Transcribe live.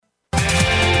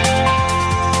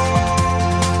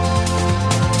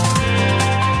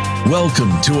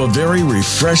Welcome to a very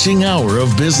refreshing hour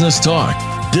of business talk.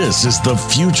 This is the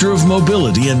future of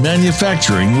mobility and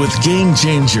manufacturing with Game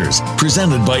Changers,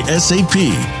 presented by SAP.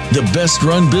 The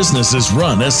best-run businesses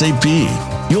run SAP.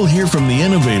 You'll hear from the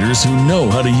innovators who know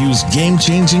how to use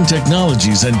game-changing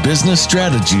technologies and business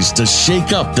strategies to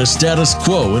shake up the status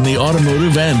quo in the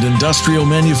automotive and industrial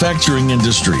manufacturing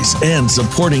industries and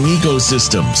supporting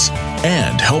ecosystems,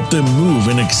 and help them move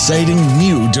in exciting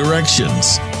new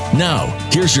directions. Now,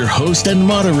 here's your host and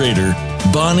moderator,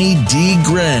 Bonnie D.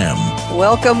 Graham.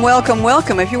 Welcome, welcome,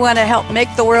 welcome. If you want to help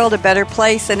make the world a better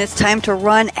place, then it's time to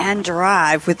run and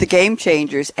drive with the Game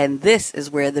Changers, and this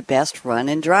is where the best run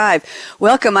and drive.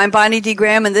 Welcome, I'm Bonnie D.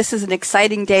 Graham, and this is an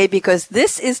exciting day because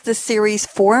this is the series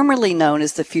formerly known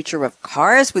as The Future of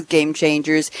Cars with Game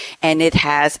Changers, and it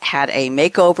has had a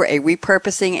makeover, a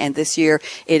repurposing, and this year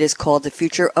it is called The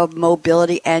Future of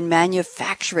Mobility and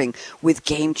Manufacturing with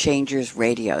Game Changers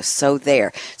Radio. So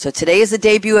today is the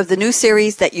debut of the new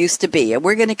series that used to be, and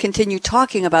we're going to continue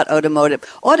talking about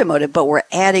automotive, but we're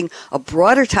adding a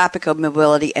broader topic of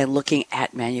mobility and looking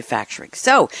at manufacturing.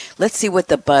 So let's see what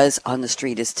the buzz on the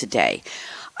street is today.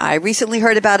 I recently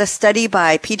heard about a study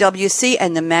by PwC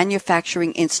and the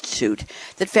Manufacturing Institute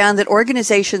that found that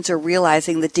organizations are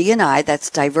realizing that D&I, that's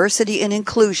diversity and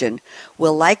inclusion,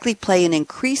 will likely play an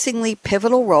increasingly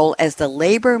pivotal role as the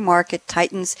labor market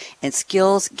tightens and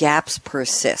skills gaps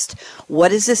persist. What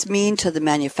does this mean to the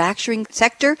manufacturing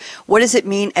sector? What does it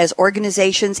mean as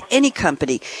organizations, any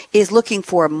company, is looking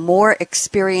for more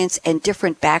experience and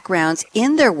different backgrounds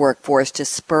in their workforce to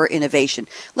spur innovation?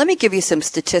 Let me give you some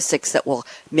statistics that will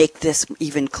make this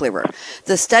even clearer.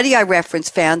 The study I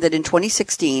referenced found that in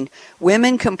 2016,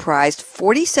 women comprised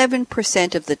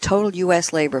 47% of the total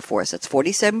U.S. labor force. That's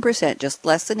 47%, just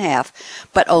less than half,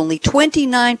 but only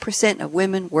 29% of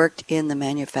women worked in the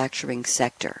manufacturing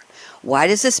sector. Why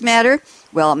does this matter?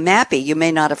 Well, MAPI, you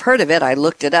may not have heard of it. I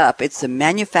looked it up. It's the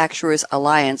Manufacturers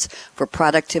Alliance for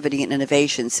Productivity and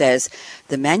Innovation, says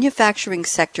the manufacturing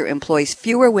sector employs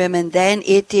fewer women than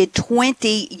it did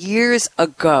 20 years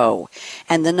ago.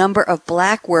 And the number of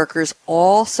black workers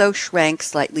also shrank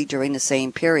slightly during the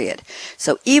same period.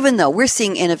 So even though we're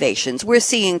seeing innovations, we're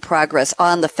seeing progress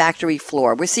on the factory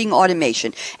floor, we're seeing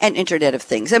automation and Internet of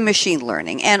Things and machine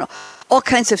learning and all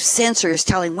kinds of sensors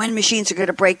telling when machines are going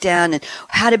to break down and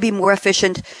how to be more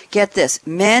efficient. Get this,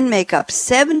 men make up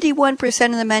 71%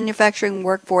 of the manufacturing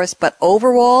workforce, but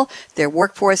overall, their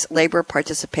workforce labor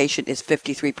participation is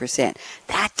 53%.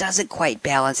 That doesn't quite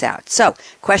balance out. So,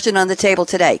 question on the table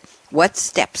today. What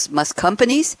steps must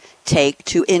companies take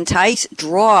to entice,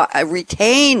 draw,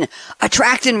 retain,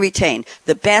 attract and retain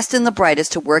the best and the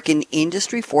brightest to work in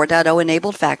Industry 4.0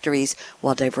 enabled factories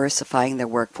while diversifying their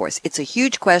workforce? It's a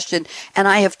huge question, and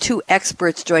I have two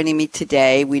experts joining me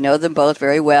today. We know them both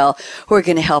very well, who are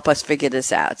going to help us figure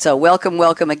this out. So welcome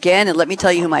again, and let me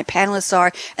tell you who my panelists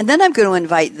are, and then I'm going to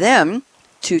invite them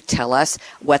to tell us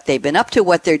what they've been up to,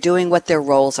 what they're doing, what their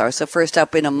roles are. So first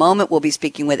up in a moment, we'll be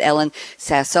speaking with Ellen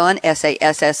Sasson,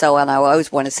 S-A-S-S-O, and I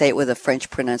always want to say it with a French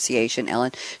pronunciation,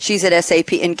 Ellen. She's at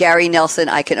SAP. And Gary Nelson,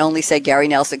 I can only say Gary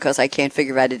Nelson because I can't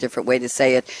figure out a different way to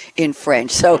say it in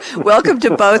French. So welcome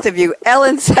to both of you.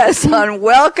 Ellen Sasson,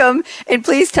 welcome. And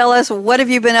please tell us, what have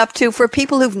you been up to? For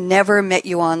people who've never met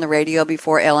you on the radio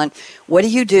before, Ellen, what do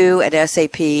you do at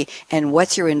SAP, and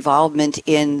what's your involvement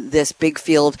in this big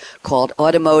field called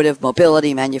automotive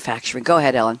mobility manufacturing? Go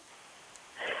ahead, Ellen.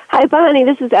 Hi, Bonnie.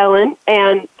 This is Ellen,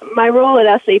 and my role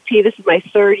at SAP, this is my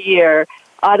third year,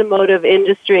 Automotive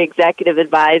Industry Executive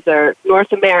Advisor,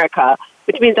 North America,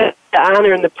 which means I have the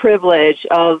honor and the privilege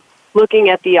of looking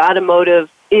at the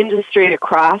automotive industry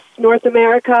across North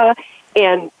America,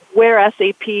 and where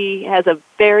SAP has a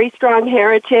very strong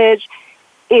heritage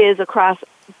is across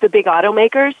the big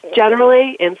automakers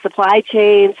generally in supply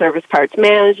chain, service parts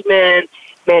management,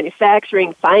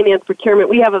 manufacturing, finance, procurement.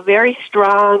 We have a very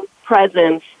strong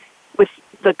presence with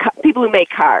the people who make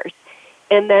cars.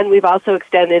 And then we've also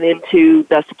extended into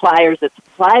the suppliers that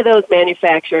supply those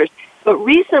manufacturers. But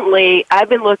recently, I've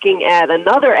been looking at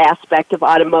another aspect of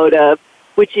automotive,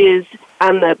 which is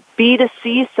on the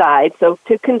B2C side, so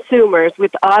to consumers,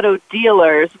 with auto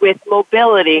dealers, with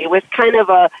mobility, with kind of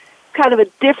a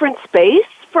different space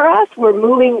for us. We're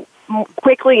moving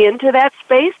quickly into that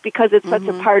space because it's such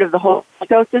a part of the whole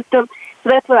ecosystem. So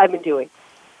that's what I've been doing.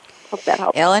 Hope that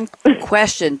helps. Ellen,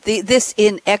 question. This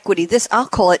inequity, I'll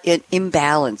call it an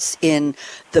imbalance in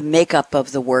the makeup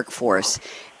of the workforce.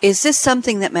 Is this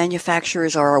something that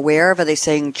manufacturers are aware of? Are they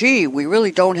saying, gee, we really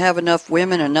don't have enough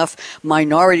women, enough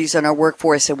minorities in our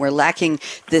workforce, and we're lacking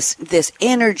this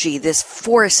energy, this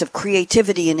force of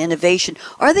creativity and innovation?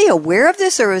 Are they aware of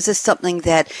this, or is this something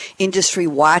that industry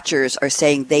watchers are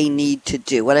saying they need to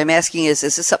do? What I'm asking is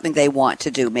this something they want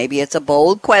to do? Maybe it's a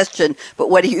bold question, but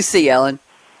what do you see, Ellen?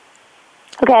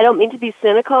 Okay, I don't mean to be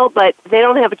cynical, but they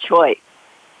don't have a choice.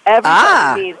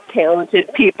 Everybody needs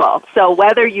talented people. So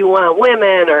whether you want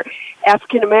women or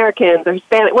African Americans or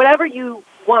Hispanic, whatever you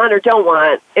want or don't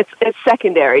want, it's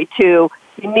secondary to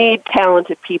you need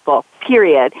talented people,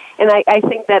 period. And I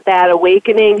think that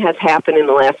awakening has happened in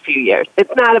the last few years.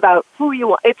 It's not about who you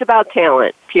want. It's about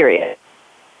talent, period.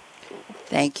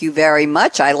 Thank you very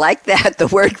much. I like that. The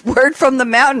word from the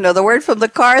mountain, or the word from the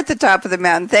car at the top of the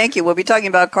mountain. Thank you. We'll be talking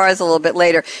about cars a little bit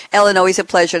later. Ellen, always a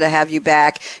pleasure to have you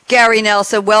back. Gary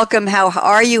Nelson, welcome. How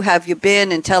are you? Have you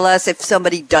been? And tell us if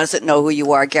somebody doesn't know who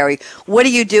you are, Gary. What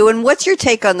do you do? And what's your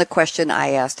take on the question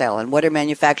I asked Ellen? What are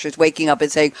manufacturers waking up and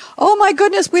saying, oh my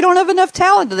goodness, we don't have enough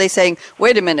talent? Are they saying,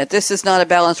 wait a minute, this is not a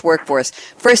balanced workforce?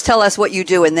 First, tell us what you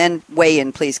do, and then weigh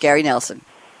in, please. Gary Nelson.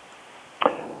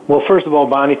 Well, first of all,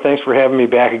 Bonnie, thanks for having me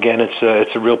back again.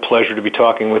 It's a real pleasure to be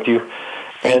talking with you.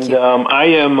 Thank you. I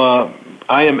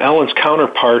am Ellen's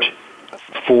counterpart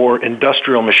for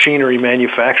industrial machinery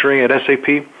manufacturing at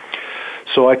SAP.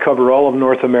 So I cover all of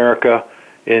North America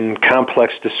in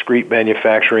complex, discrete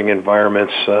manufacturing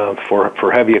environments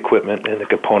for heavy equipment and the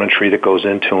componentry that goes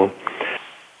into them.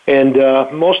 And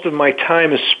most of my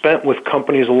time is spent with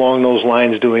companies along those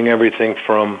lines, doing everything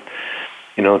from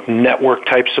network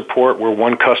type support where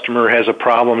one customer has a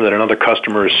problem that another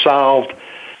customer has solved,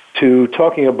 to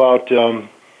talking about,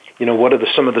 what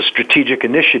are some of the strategic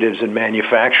initiatives in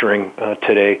manufacturing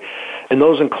today. And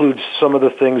those include some of the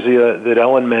things that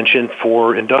Ellen mentioned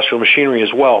for industrial machinery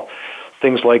as well.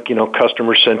 Things like,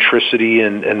 customer centricity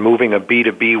and moving a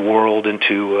B2B world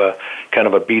into kind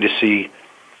of a B2C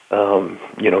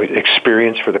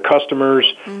experience for the customers.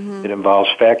 Mm-hmm. It involves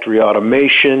factory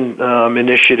automation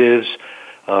initiatives.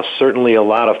 Certainly a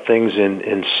lot of things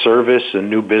in service and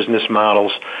new business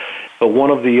models. But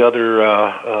one of the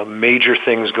other major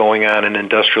things going on in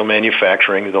industrial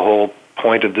manufacturing, the whole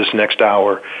point of this next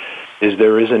hour, is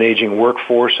there is an aging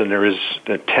workforce and there is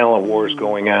talent wars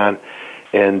going on.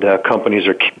 And companies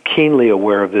are keenly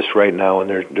aware of this right now, and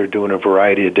they're doing a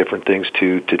variety of different things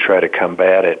to try to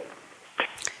combat it.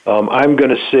 I'm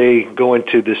going to say, go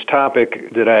into this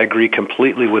topic, that I agree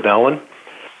completely with Ellen.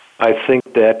 I think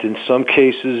that in some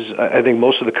cases, I think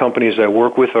most of the companies I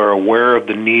work with are aware of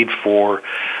the need for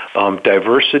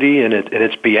diversity, and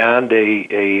it's beyond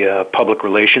a public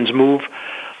relations move.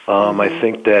 I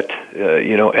think that,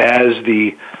 as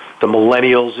the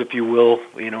millennials, if you will,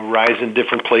 rise in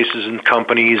different places in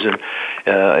companies,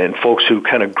 and folks who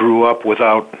kind of grew up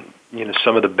without,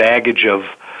 some of the baggage of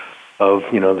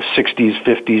the 60s,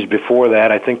 50s before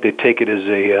that, I think they take it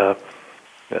as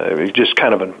just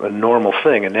kind of a normal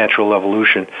thing, a natural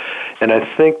evolution. And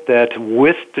I think that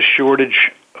with the shortage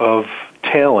of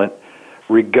talent,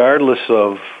 regardless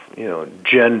of,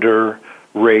 gender,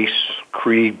 race,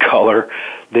 creed, color,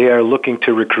 they are looking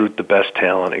to recruit the best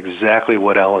talent, exactly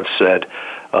what Ellen said.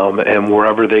 And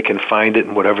wherever they can find it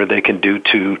and whatever they can do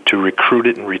to recruit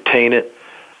it and retain it,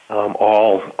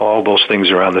 all those things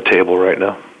are on the table right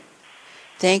now.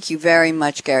 Thank you very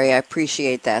much, Gary. I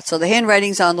appreciate that. So the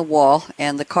handwriting's on the wall,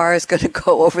 and the car is going to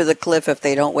go over the cliff if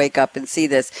they don't wake up and see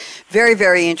this. Very,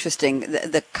 very interesting.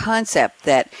 The concept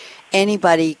that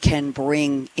anybody can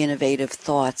bring innovative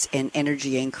thoughts and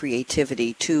energy and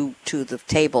creativity to the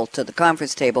table, to the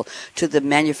conference table, to the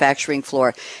manufacturing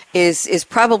floor is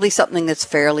probably something that's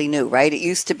fairly new, right? It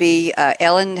used to be,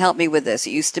 Ellen, help me with this.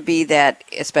 It used to be that,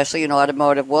 especially in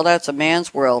automotive, well, that's a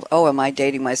man's world. Oh, am I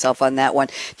dating myself on that one?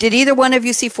 Did either one of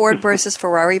you see Ford versus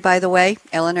Ferrari, by the way,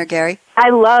 Ellen or Gary? I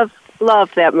loved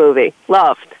that movie.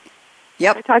 Loved.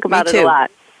 Yep. I talk about it a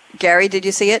lot. Gary, did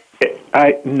you see it?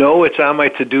 I know it's on my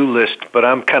to-do list, but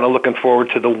I'm kind of looking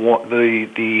forward to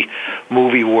the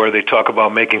movie where they talk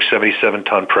about making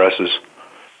 77-ton presses.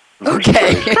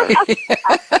 Okay.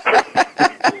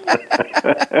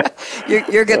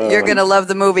 You're gonna love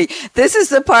the movie. This is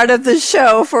the part of the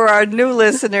show for our new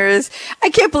listeners. I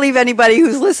can't believe anybody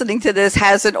who's listening to this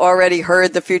hasn't already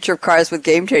heard The Future of Cars with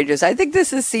Game Changers. I think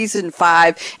this is season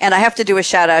 5, and I have to do a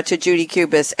shout out to Judy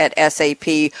Kubis at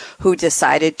SAP, who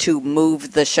decided to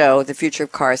move the show, The Future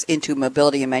of Cars, into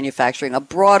mobility and manufacturing, a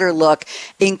broader look,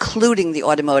 including the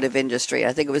automotive industry.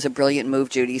 I think it was a brilliant move,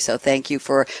 Judy. So thank you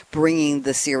for bringing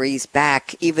the series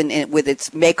back, even with its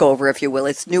makeover, if you will,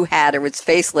 its new hat or its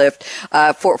facelift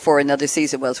for another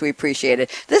season. Well, so we appreciate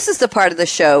it. This is the part of the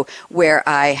show where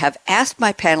I have asked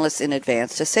my panelists in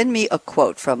advance to send me a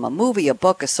quote from a movie, a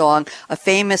book, a song, a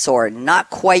famous or not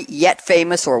quite yet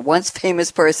famous or once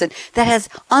famous person that has,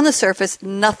 on the surface,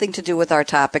 nothing to do with our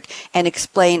topic, and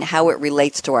explain how it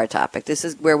relates to our topic. This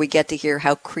is where we get to hear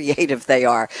how creative they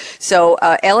are. So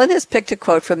Ellen has picked a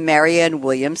quote from Marianne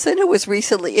Williamson, who was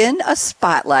recently in a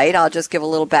spotlight. I'll just give a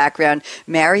little background.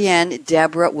 Marianne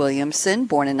Deborah Williamson,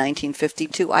 born in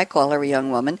 1952, I call her a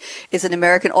young woman, is an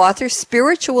American author,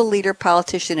 spiritual leader,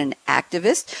 politician, and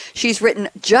activist. She's written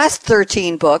just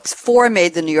 13 books. 4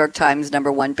 made the New York Times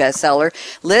 #1 bestseller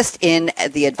list in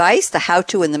the advice, the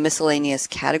how-to, and the miscellaneous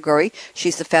category.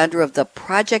 She's the founder of the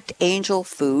Project Angel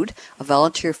Food, a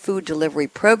volunteer food delivery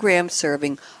program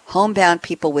serving homebound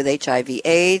people with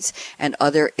HIV/AIDS and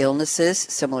other illnesses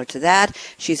similar to that.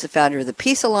 She's the founder of the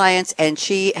Peace Alliance, and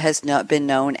she has been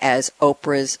known as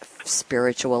Oprah's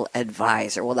spiritual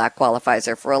advisor. Well, that qualifies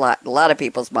her for a lot of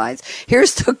people's minds.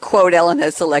 Here's the quote Ellen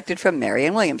has selected from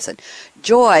Marianne Williamson.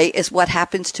 Joy is what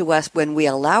happens to us when we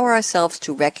allow ourselves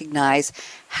to recognize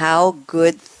how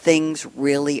good things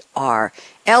really are.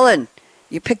 Ellen,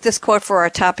 you picked this quote for our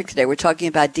topic today. We're talking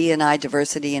about D&I,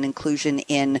 diversity and inclusion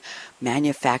in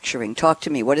manufacturing. Talk to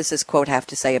me. What does this quote have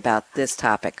to say about this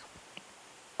topic?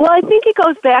 Well, I think it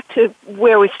goes back to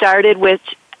where we started,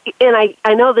 which, and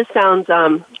I know this sounds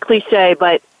cliche,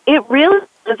 but it really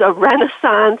is a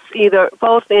renaissance,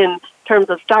 both in terms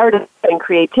of startup and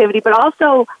creativity, but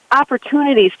also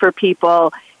opportunities for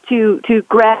people to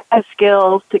grab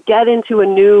skills, to get into a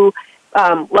new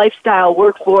lifestyle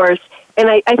workforce. And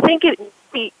I think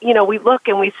we look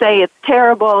and we say it's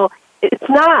terrible. It's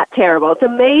not terrible. It's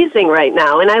amazing right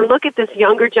now. And I look at this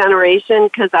younger generation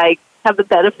because I have the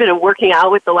benefit of working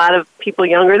out with a lot of people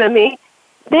younger than me.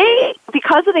 They,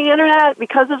 because of the internet,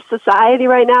 because of society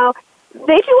right now,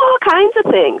 they do all kinds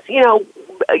of things.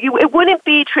 It wouldn't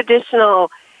be untraditional,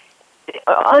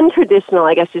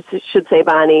 I guess you should say,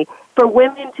 Bonnie, for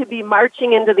women to be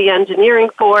marching into the engineering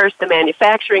force, the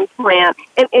manufacturing plant.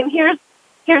 And here's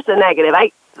the negative.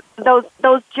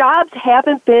 Those jobs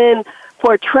haven't been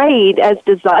portrayed as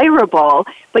desirable,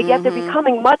 but yet they're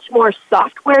becoming much more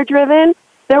software-driven.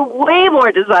 They're way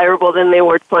more desirable than they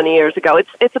were 20 years ago.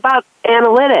 It's about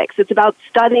analytics. It's about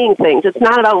studying things. It's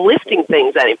not about lifting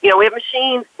things. We have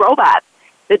machines, robots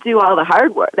that do all the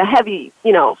hard work, the heavy,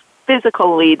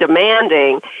 physically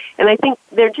demanding. And I think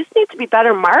there just needs to be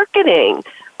better marketing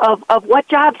of what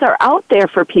jobs are out there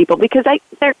for people, because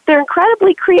they're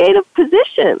incredibly creative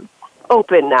positions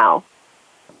open now.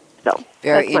 So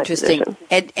very interesting.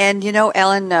 And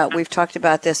Ellen, we've talked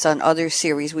about this on other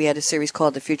series. We had a series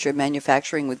called The Future of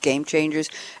Manufacturing with Game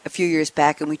Changers a few years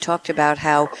back, and we talked about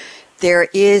how there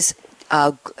is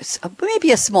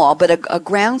maybe a small, but a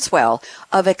groundswell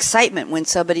of excitement when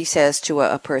somebody says to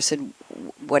a person,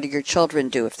 what do your children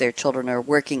do if their children are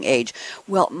working age?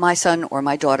 Well, my son or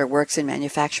my daughter works in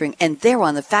manufacturing, and they're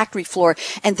on the factory floor,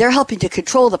 and they're helping to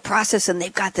control the process, and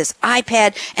they've got this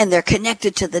iPad, and they're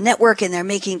connected to the network, and they're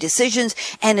making decisions,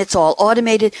 and it's all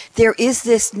automated. There is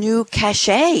this new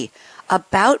cachet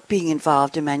about being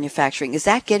involved in manufacturing. Is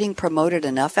that getting promoted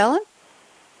enough, Ellen?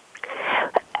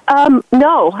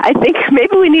 No, I think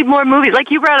maybe we need more movies. Like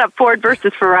you brought up Ford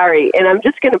versus Ferrari, and I'm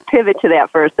just going to pivot to that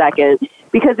for a second,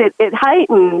 because it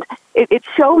heightened, it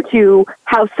showed you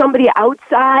how somebody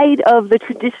outside of the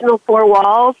traditional four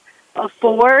walls of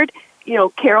Ford,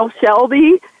 Carroll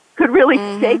Shelby, could really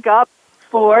shake up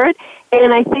Ford.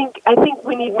 And I think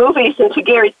we need movies, and to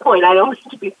Gary's point, I don't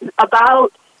think to be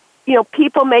about,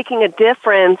 people making a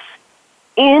difference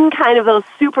in kind of those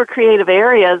super creative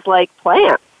areas like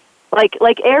plants.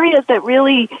 Like areas that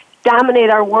really dominate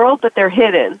our world, but they're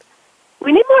hidden.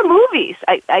 We need more movies.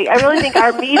 I really think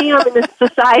our medium in this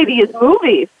society is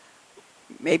movies.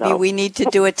 Maybe we need to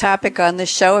do a topic on the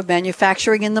show of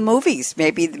manufacturing in the movies.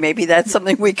 Maybe that's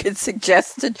something we could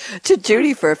suggest to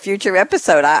Judy for a future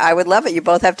episode. I would love it. You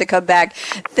both have to come back.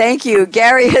 Thank you.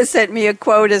 Gary has sent me a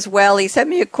quote as well. He sent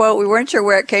me a quote. We weren't sure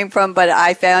where it came from, but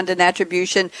I found an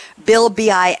attribution. Bil,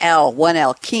 B-I-L,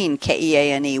 1L, Keane,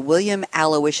 K-E-A-N-E, William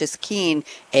Aloysius Keane,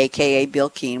 a.k.a. Bil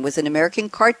Keane, was an American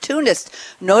cartoonist,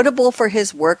 notable for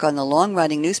his work on the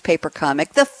long-running newspaper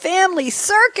comic, The Family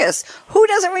Circus. Who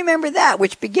doesn't remember that?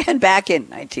 Which began back in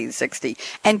 1960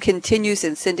 and continues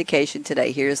in syndication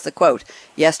today. Here's the quote.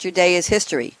 Yesterday is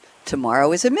history.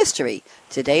 Tomorrow is a mystery.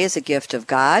 Today is a gift of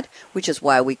God, which is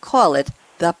why we call it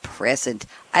the present.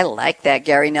 I like that,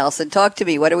 Gary Nelson. Talk to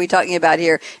me. What are we talking about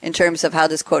here in terms of how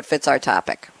this quote fits our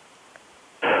topic?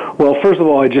 Well, first of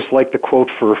all, I just like the quote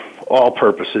for all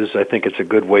purposes. I think it's a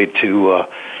good way to,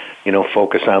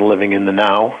 focus on living in the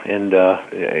now. And,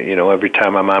 every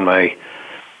time I'm on my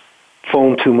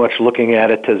phone too much looking at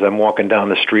it as I'm walking down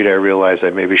the street, I realize I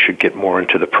maybe should get more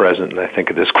into the present, and I think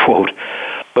of this quote.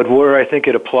 But where I think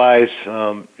it applies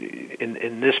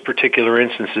in this particular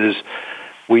instance is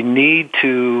we need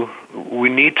to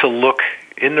look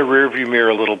in the rearview mirror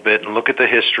a little bit and look at the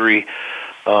history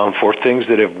for things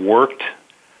that have worked,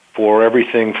 for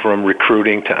everything from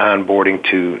recruiting to onboarding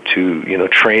to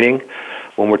training.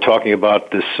 When we're talking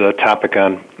about this topic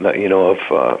on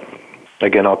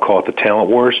again, I'll call it the talent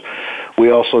wars. We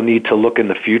also need to look in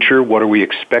the future. What are we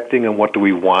expecting and what do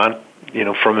we want,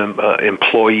 from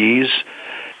employees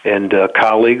and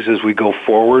colleagues as we go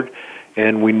forward?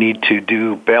 And we need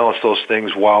to balance those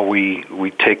things while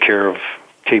we take care of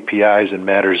KPIs and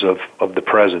matters of the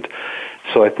present.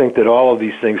 So I think that all of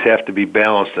these things have to be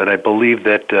balanced, and I believe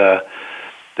that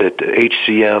that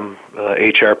HCM,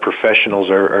 HR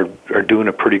professionals are doing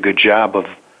a pretty good job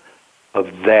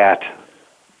of that.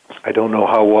 I don't know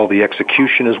how well the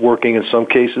execution is working in some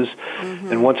cases.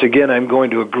 Mm-hmm. And once again, I'm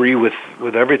going to agree with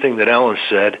everything that Ellen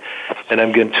said, and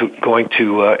I'm going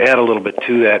to add a little bit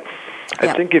to that.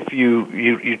 I think if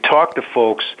you talk to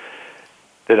folks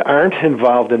that aren't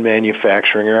involved in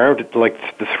manufacturing or aren't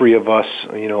like the three of us,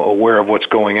 aware of what's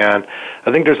going on,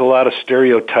 I think there's a lot of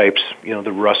stereotypes,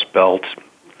 the Rust Belt,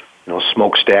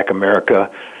 smokestack America,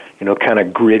 kind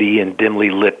of gritty and dimly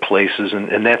lit places,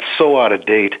 and that's so out of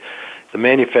date. The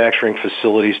manufacturing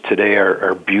facilities today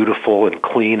are beautiful and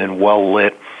clean and well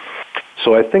lit.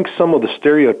 So I think some of the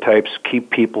stereotypes keep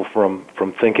people from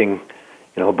thinking,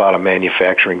 about a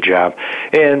manufacturing job.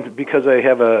 And because I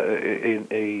have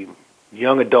a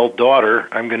young adult daughter,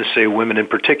 I'm going to say women in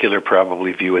particular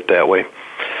probably view it that way.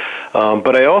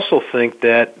 But I also think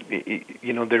that,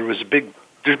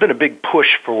 there's been a big push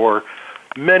for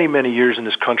many, many years in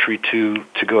this country to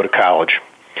go to college.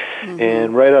 Mm-hmm.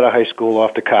 And right out of high school,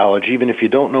 off to college, even if you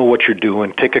don't know what you're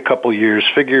doing, take a couple years,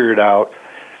 figure it out,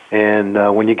 and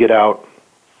when you get out,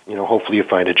 hopefully you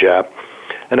find a job.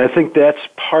 And I think that's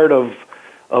part of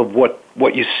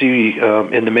what you see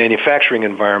in the manufacturing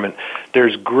environment.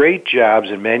 There's great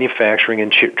jobs in manufacturing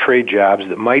and trade jobs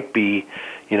that might be,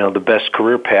 the best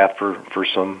career path for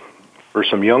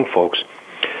some young folks.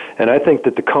 And I think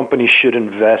that the company should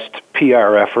invest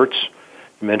PR efforts.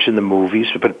 You mentioned the movies,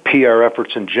 but PR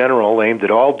efforts in general aimed at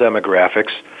all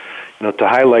demographics, to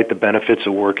highlight the benefits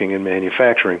of working in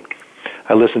manufacturing.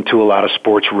 I listen to a lot of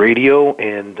sports radio,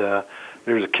 and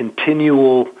there's a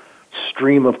continual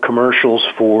stream of commercials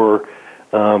for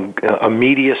a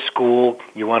media school.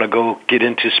 You want to go get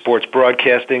into sports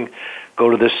broadcasting,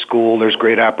 go to this school. There's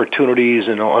great opportunities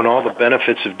and all the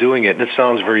benefits of doing it, and it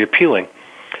sounds very appealing.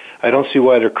 I don't see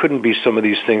why there couldn't be some of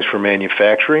these things for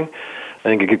manufacturing. I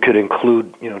think it could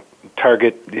include,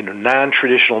 target,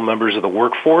 non-traditional members of the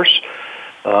workforce,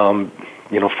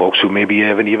 folks who maybe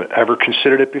haven't even ever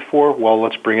considered it before. Well,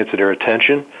 let's bring it to their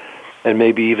attention and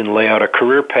maybe even lay out a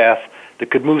career path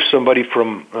that could move somebody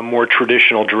from a more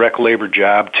traditional direct labor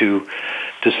job to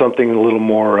something a little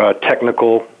more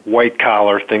technical, white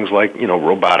collar, things like,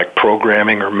 robotic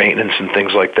programming or maintenance and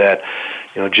things like that.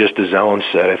 Just as Ellen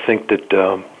said, I think that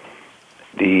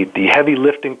the heavy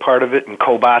lifting part of it and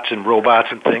cobots and robots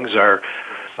and things are,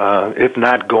 if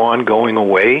not gone, going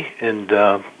away. And,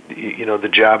 the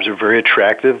jobs are very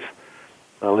attractive.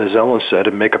 As Ellen said,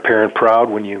 and make a parent proud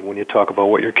when you talk about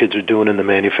what your kids are doing in the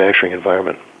manufacturing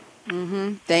environment.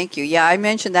 Mm-hmm. Thank you. Yeah, I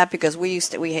mentioned that because we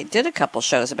did a couple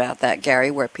shows about that, Gary,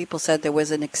 where people said there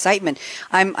was an excitement.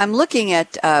 I'm looking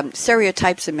at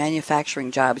stereotypes in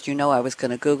manufacturing jobs. I was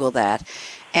going to Google that,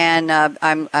 And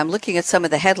I'm looking at some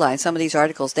of the headlines. Some of these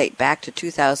articles date back to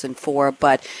 2004,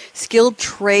 but skilled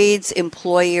trades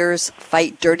employers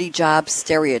fight dirty job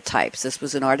stereotypes. This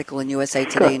was an article in USA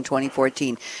Today in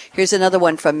 2014. Here's another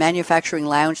one from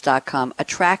manufacturinglounge.com,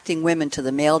 attracting women to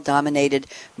the male-dominated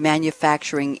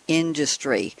manufacturing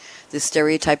industry. This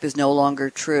stereotype is no longer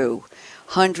true.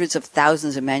 Hundreds of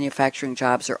thousands of manufacturing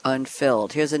jobs are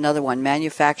unfilled. Here's another one.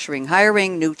 Manufacturing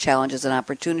hiring, new challenges and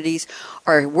opportunities.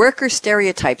 Are worker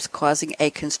stereotypes causing a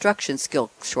construction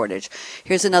skill shortage?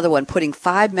 Here's another one. Putting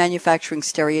 5 manufacturing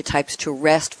stereotypes to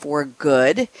rest for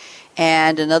good.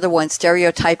 And another one,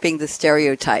 stereotyping the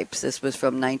stereotypes. This was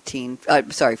from for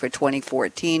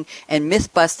 2014. And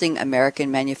myth-busting American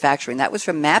manufacturing. That was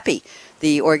from MAPI,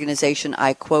 the organization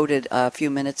I quoted a few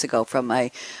minutes ago from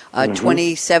a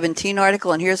 2017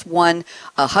 article. And here's one,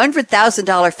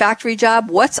 $100,000 factory job.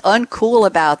 What's uncool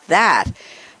about that?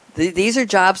 These are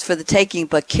jobs for the taking,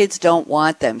 but kids don't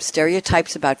want them.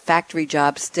 Stereotypes about factory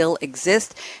jobs still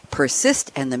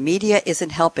persist, and the media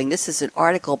isn't helping. This is an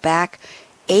article back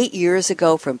 8 years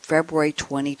ago from February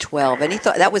 2012.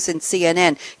 That was in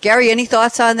CNN. Gary, any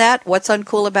thoughts on that? What's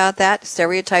uncool about that?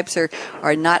 Stereotypes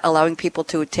are not allowing people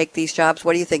to take these jobs.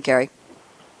 What do you think, Gary?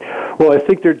 Well, I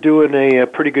think they're doing a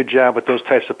pretty good job with those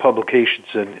types of publications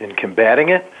in combating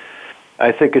it.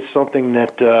 I think it's something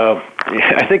that the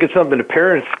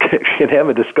parents can have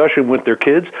a discussion with their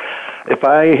kids. If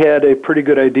I had a pretty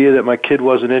good idea that my kid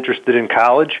wasn't interested in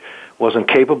college, wasn't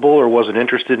capable, or wasn't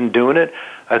interested in doing it,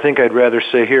 I think I'd rather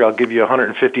say, here, I'll give you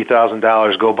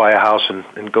 $150,000, go buy a house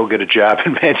and go get a job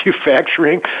in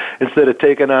manufacturing, instead of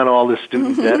taking on all this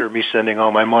student debt or me sending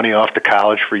all my money off to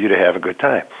college for you to have a good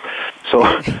time. So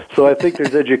I think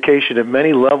there's education at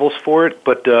many levels for it,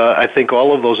 but I think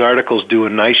all of those articles do a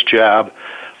nice job.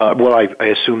 I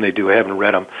assume they do. I haven't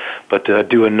read them, but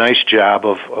do a nice job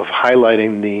of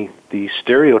highlighting the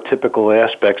stereotypical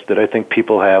aspects that I think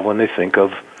people have when they think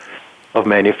of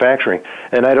manufacturing.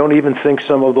 And I don't even think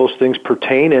some of those things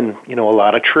pertain in, a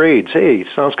lot of trades. Hey, it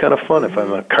sounds kind of fun if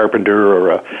I'm a carpenter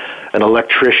or an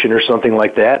electrician or something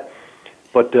like that.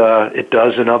 But it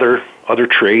does in other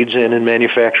trades and in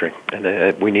manufacturing,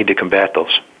 and we need to combat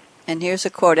those. And here's a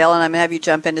quote. Ellen, I'm going to have you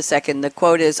jump in a second. The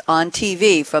quote is on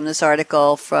TV from this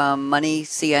article from Money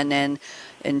CNN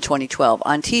in 2012.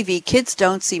 On TV, kids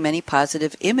don't see many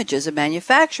positive images of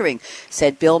manufacturing,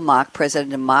 said Bill Mock,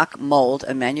 president of Mock Mold,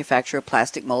 a manufacturer of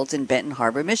plastic molds in Benton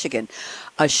Harbor, Michigan.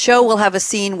 A show will have a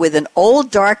scene with an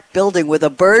old dark building with a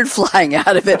bird flying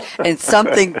out of it, and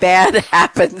something bad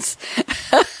happens.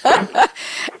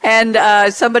 And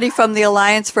somebody from the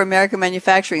Alliance for American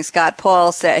Manufacturing, Scott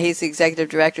Paul, said, he's the executive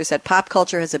director, said pop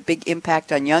culture has a big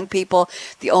impact on young people.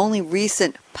 The only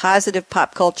recent positive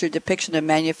pop culture depiction of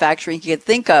manufacturing he could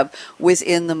think of was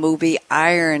in the movie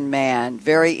Iron Man.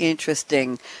 Very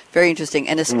interesting. Very interesting.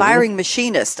 An aspiring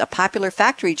machinist, a popular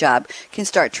factory job, can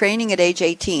start training at age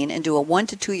 18 and do a 1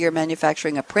 to 2 year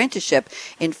manufacturing apprenticeship.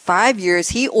 In 5 years,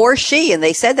 he or she, and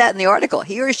they said that in the article,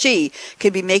 he or she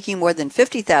could be making more than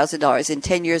 $50,000. In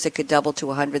 10 years, it could double to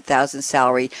 $100,000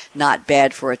 salary. Not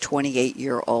bad for a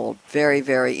 28-year-old. Very,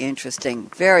 very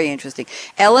interesting. Very interesting.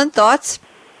 Ellen, thoughts?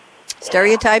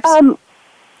 Stereotypes?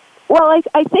 Well,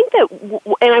 I think that,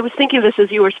 and I was thinking of this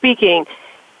as you were speaking,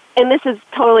 and this is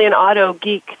totally an auto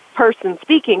geek person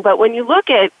speaking, but when you look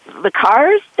at the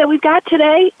cars that we've got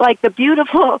today, like the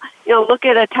beautiful, look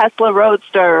at a Tesla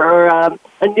Roadster or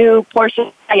a new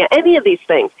Porsche, any of these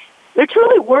things, they're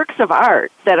truly works of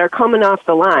art that are coming off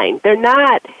the line. They're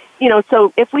not,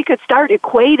 so if we could start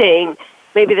equating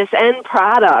maybe this end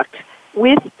product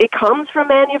with, it comes from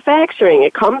manufacturing,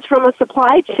 it comes from a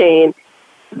supply chain,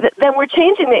 then we're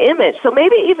changing the image. So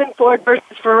maybe even Ford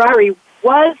versus Ferrari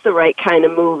was the right kind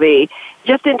of movie,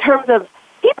 just in terms of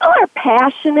people are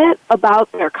passionate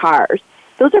about their cars.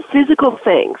 Those are physical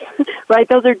things, right?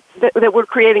 Those are that we're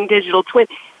creating digital twins.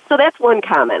 So that's one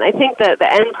comment. I think that the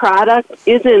end product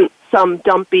isn't some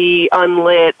dumpy,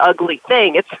 unlit, ugly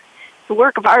thing. It's the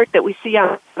work of art that we see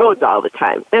on roads all the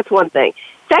time. That's one thing.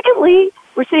 Secondly,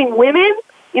 we're seeing women,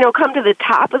 come to the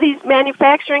top of these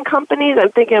manufacturing companies.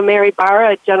 I'm thinking of Mary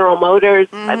Barra at General Motors.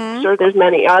 I'm sure there's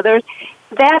many others.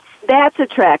 That's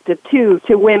attractive, too,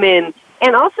 to women.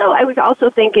 And also, I was also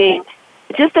thinking,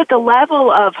 just at the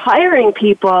level of hiring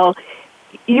people,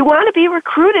 you want to be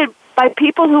recruited by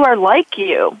people who are like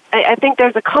you. I think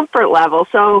there's a comfort level.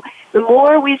 So the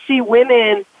more we see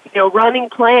women, running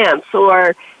plants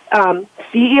or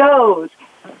CEOs,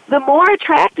 the more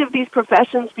attractive these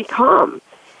professions become.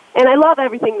 And I love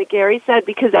everything that Gary said,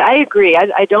 because I agree.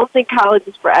 I don't think college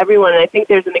is for everyone, and I think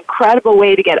there's an incredible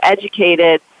way to get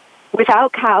educated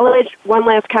without college, one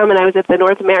last comment, I was at the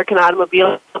North American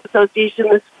Automobile Association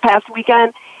this past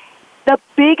weekend. The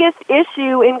biggest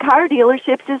issue in car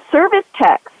dealerships is service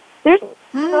techs. There's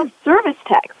no service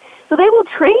techs. So they will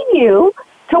train you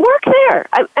to work there.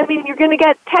 I mean, you're going to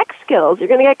get tech skills. You're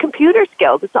going to get computer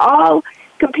skills. It's all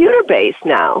computer-based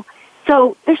now.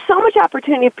 So there's so much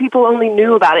opportunity if people only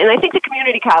knew about it. And I think the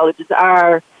community colleges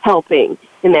are helping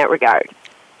in that regard.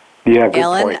 Yeah, good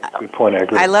Ellen, point. Good point. I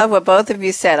agree. I love what both of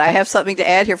you said. I have something to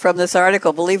add here from this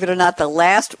article. Believe it or not, the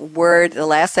last word, the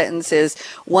last sentence is,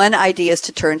 one idea is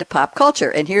to turn to pop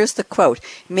culture. And here's the quote.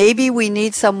 Maybe we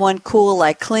need someone cool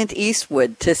like Clint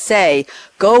Eastwood to say,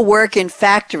 go work in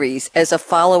factories, as a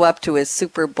follow-up to his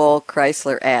Super Bowl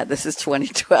Chrysler ad. This is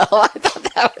 2012. I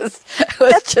thought that was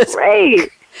That's just great.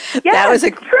 Yes, that was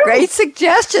a true. great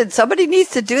suggestion. Somebody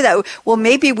needs to do that. Well,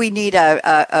 maybe we need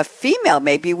a female.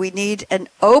 Maybe we need an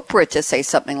Oprah to say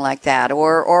something like that,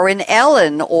 or an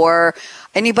Ellen, or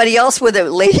anybody else with a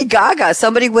Lady Gaga,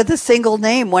 somebody with a single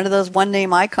name, one of those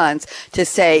one-name icons, to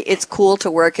say it's cool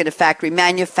to work in a factory,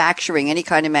 manufacturing, any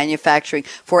kind of manufacturing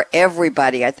for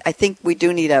everybody. I think we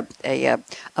do need a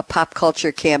pop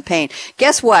culture campaign.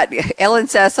 Guess what? Ellen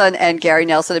Sasson and Gary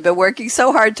Nelson have been working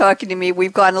so hard talking to me.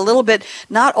 We've gone a little bit,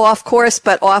 not off course,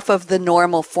 but off of the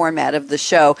normal format of the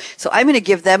show. So I'm going to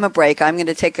give them a break. I'm going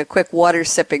to take a quick water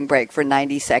sipping break for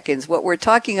 90 seconds. What we're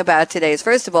talking about today is,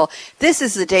 first of all, this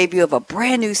is the debut of a brand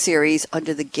new series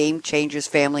under the Game Changers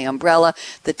family umbrella.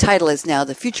 The title is now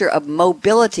The Future of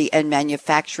Mobility and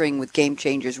Manufacturing with Game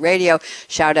Changers Radio.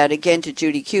 Shout out again to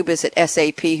Judy Kubis at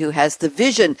SAP, who has the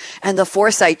vision and the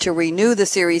foresight to renew the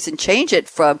series and change it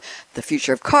from the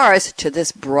future of cars to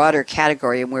this broader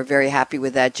category, and we're very happy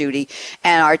with that, Judy.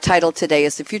 And our title today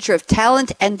is The Future of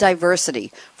Talent and Diversity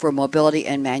for Mobility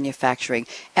and Manufacturing.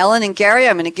 Ellen and Gary,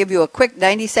 I'm going to give you a quick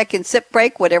 90-second sip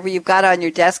break, whatever you've got on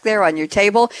your desk there, on your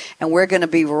table, and we're going to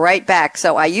be right back.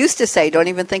 So I used to say, don't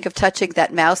even think of touching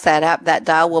that mouse, that app, that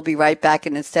dial. We'll be right back,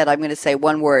 and instead I'm going to say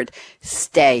one word: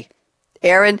 stay.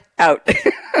 Aaron, out.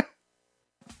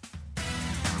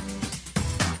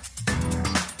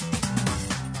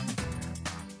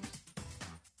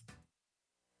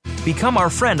 Become our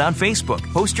friend on Facebook.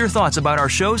 Post your thoughts about our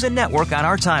shows and network on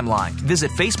our timeline. Visit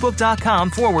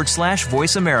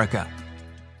facebook.com/Voice America.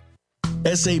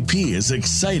 SAP is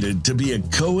excited to be a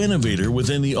co-innovator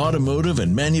within the automotive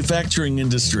and manufacturing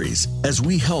industries as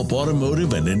we help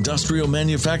automotive and industrial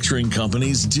manufacturing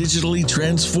companies digitally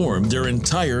transform their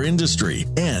entire industry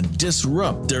and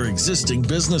disrupt their existing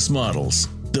business models.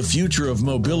 The Future of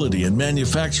Mobility and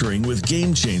Manufacturing with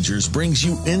Game Changers brings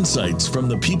you insights from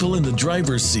the people in the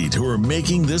driver's seat who are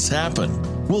making this happen.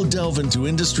 We'll delve into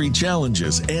industry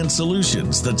challenges and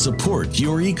solutions that support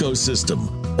your ecosystem,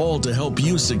 all to help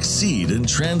you succeed in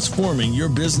transforming your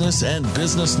business and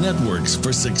business networks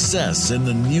for success in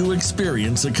the new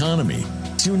experience economy.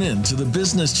 Tune in to the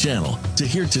Business Channel to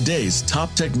hear today's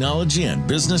top technology and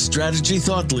business strategy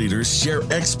thought leaders share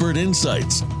expert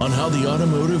insights on how the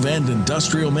automotive and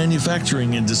industrial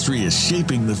manufacturing industry is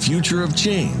shaping the future of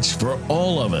change for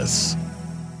all of us.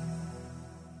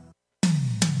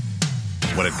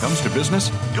 When it comes to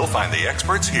business, you'll find the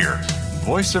experts here.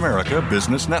 Voice America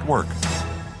Business Network.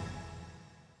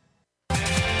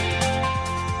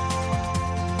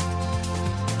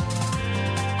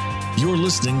 You're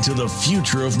listening to The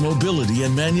Future of Mobility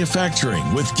and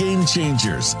Manufacturing with Game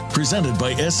Changers, presented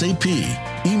by SAP.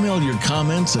 Email your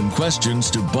comments and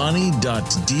questions to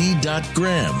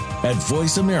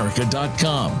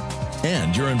bonnie.d.graham@voiceamerica.com.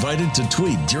 And you're invited to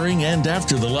tweet during and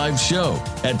after the live show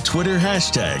at Twitter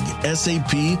 #SAPRADIO.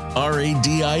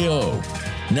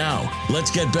 Now, let's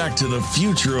get back to the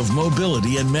future of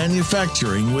mobility and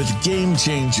manufacturing with Game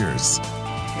Changers.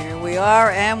 Here we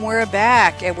are, and we're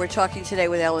back, and we're talking today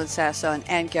with Ellen Sasson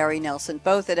and Gary Nelson,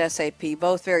 both at SAP,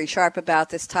 both very sharp about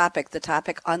this topic. The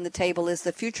topic on the table is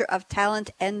the future of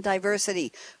talent and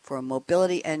diversity for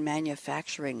mobility and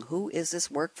manufacturing. Who is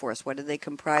this workforce? What are they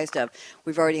comprised of?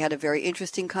 We've already had a very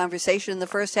interesting conversation in the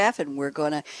first half, and we're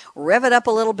going to rev it up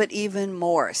a little bit even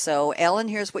more. So, Ellen,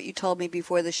 here's what you told me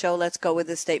before the show. Let's go with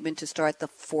this statement to start the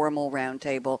formal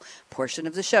roundtable portion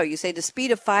of the show. You say the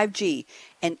speed of 5G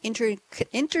and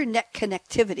internet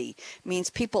connectivity means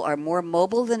people are more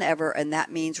mobile than ever, and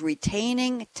that means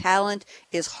retaining talent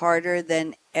is harder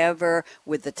than ever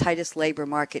with the tightest labor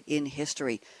market in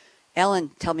history.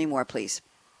 Ellen, tell me more, please.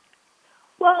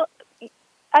 Well,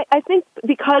 I think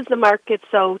because the market's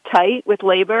so tight with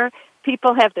labor,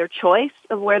 people have their choice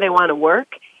of where they want to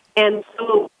work. And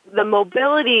so the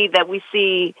mobility that we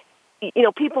see,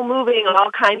 people moving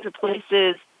all kinds of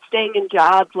places staying in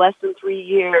jobs less than 3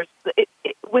 years.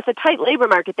 With a tight labor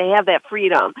market, they have that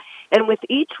freedom. And with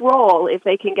each role, if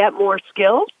they can get more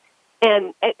skills,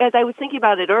 and as I was thinking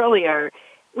about it earlier,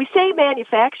 we say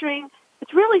manufacturing,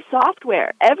 it's really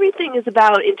software. Everything is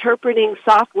about interpreting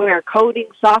software, coding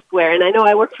software. And I know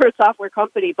I work for a software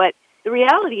company, but the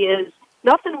reality is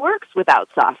nothing works without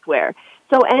software.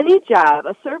 So any job,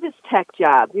 a service tech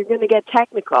job, you're going to get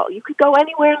technical. You could go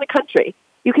anywhere in the country.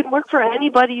 You can work for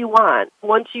anybody you want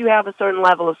once you have a certain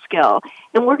level of skill.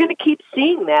 And we're going to keep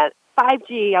seeing that.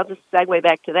 5G, I'll just segue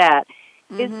back to that,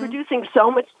 is producing so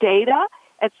much data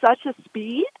at such a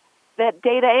speed that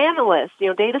data analysts,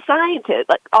 data scientists,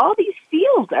 like all these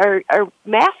fields are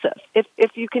massive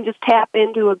if you can just tap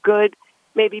into a good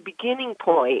maybe beginning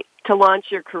point to launch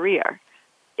your career.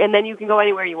 And then you can go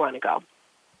anywhere you want to go.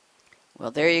 Well,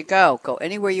 there you go. Go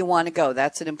anywhere you want to go.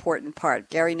 That's an important part.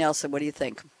 Gary Nelson, what do you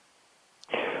think?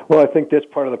 Well, I think that's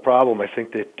part of the problem. I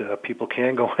think that people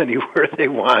can go anywhere they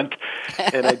want,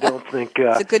 and I don't think...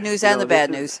 it's the good news and the bad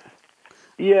news.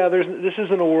 Yeah, this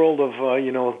isn't a world of,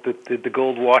 the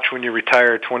gold watch when you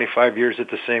retire 25 years at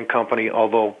the same company,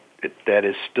 although that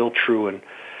is still true in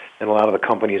a lot of the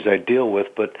companies I deal with.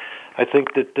 But I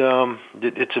think that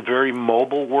it's a very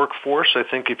mobile workforce. I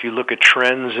think if you look at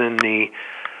trends in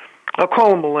I'll call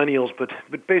them millennials, but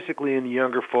basically in the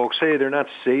younger folks, hey, they're not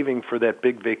saving for that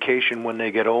big vacation when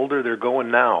they get older. They're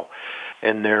going now.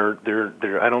 And they're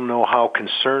I don't know how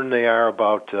concerned they are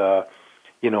about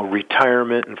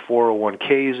retirement and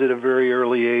 401ks at a very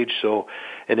early age. So,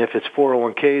 and if it's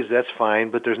 401ks, that's fine,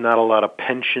 but there's not a lot of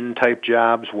pension type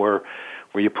jobs where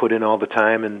you put in all the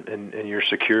time and you're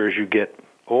secure as you get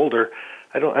older.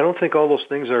 I don't think all those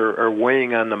things are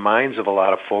weighing on the minds of a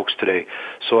lot of folks today.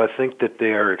 So I think that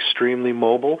they are extremely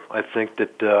mobile. I think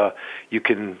that you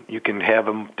can have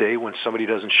a day when somebody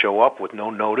doesn't show up with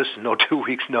no notice, no 2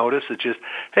 weeks notice. It's just,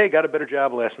 hey, got a better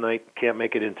job last night, can't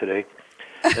make it in today.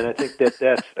 And I think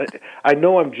that's. I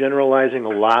know I'm generalizing a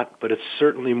lot, but it's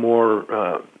certainly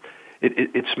more.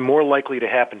 It's more likely to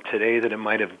happen today than it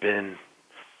might have been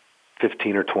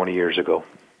 15 or 20 years ago.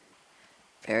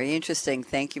 Very interesting.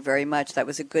 Thank you very much. That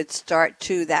was a good start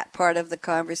to that part of the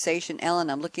conversation. Ellen,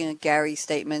 I'm looking at Gary's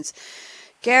statements.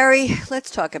 Gary,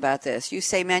 let's talk about this. You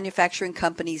say manufacturing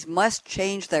companies must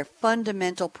change their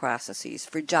fundamental processes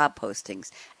for job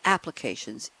postings,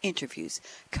 applications, interviews,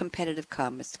 competitive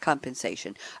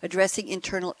compensation, addressing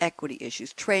internal equity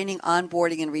issues, training,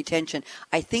 onboarding, and retention.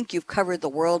 I think you've covered the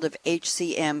world of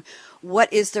HCM.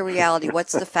 What is the reality?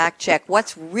 What's the fact check?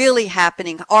 What's really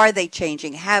happening? Are they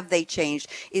changing? Have they changed?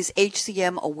 Is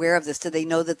HCM aware of this? Do they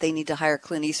know that they need to hire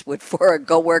Clint Eastwood for a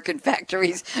Go Work in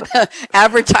Factories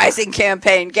advertising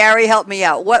campaign? Gary, help me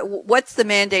out. What's the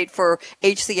mandate for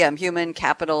HCM, Human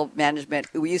Capital Management?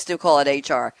 We used to call it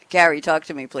HR. Gary, talk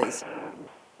to me, please.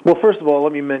 Well, first of all,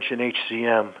 let me mention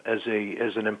HCM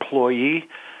as an employee.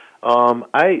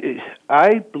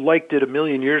 I liked it a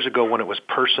million years ago when it was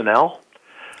personnel.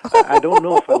 I don't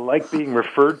know if I like being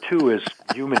referred to as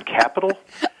human capital.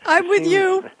 I'm with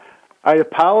you. I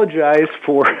apologize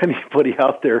for anybody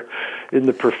out there in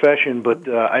the profession, but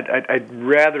I'd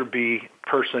rather be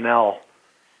personnel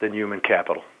than human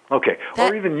capital. Okay,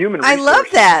 or even human resources. I love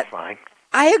that. Fine.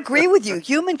 I agree with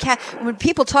you. When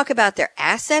people talk about their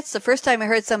assets, the first time I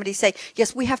heard somebody say,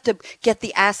 yes, we have to get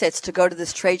the assets to go to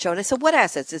this trade show. And I said, what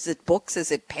assets? Is it books?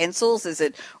 Is it pencils? Is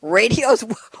it radios?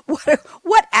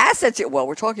 What assets? Well,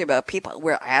 we're talking about people.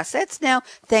 We're assets now.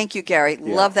 Thank you, Gary.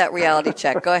 Yeah. Love that reality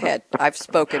check. Go ahead. I've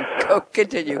spoken. Go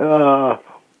continue.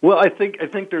 Well, I think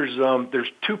there's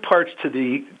two parts to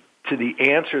the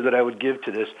answer that I would give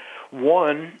to this.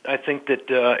 One, I think that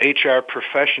HR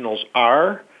professionals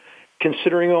are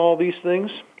considering all these things,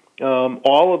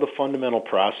 all of the fundamental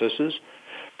processes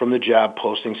from the job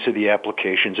postings to the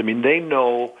applications. I mean, they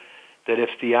know that if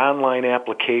the online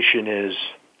application is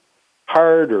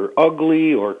hard or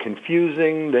ugly or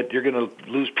confusing, that you're going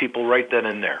to lose people right then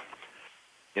and there.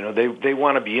 You know, they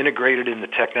want to be integrated in the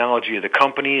technology of the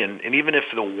company, and even if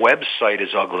the website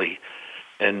is ugly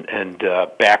and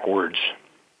backwards,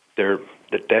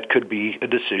 that could be a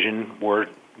decision where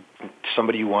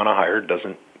somebody you want to hire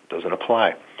doesn't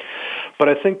apply. But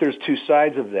I think there's two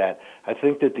sides of that. I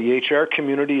think that the HR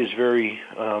community is very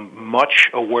much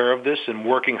aware of this and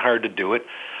working hard to do it,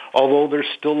 although there's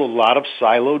still a lot of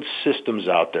siloed systems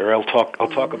out there. I'll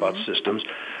talk about systems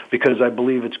because I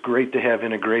believe it's great to have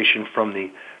integration from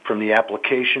the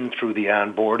application through the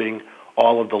onboarding,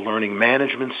 all of the learning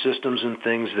management systems and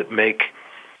things that make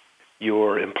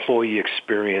your employee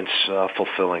experience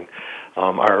fulfilling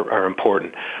are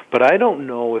important. But I don't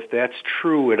know if that's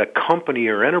true at a company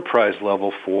or enterprise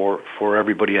level for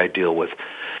everybody I deal with.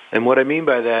 And what I mean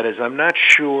by that is I'm not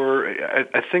sure.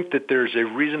 I think that there's a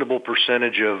reasonable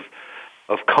percentage of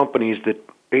companies that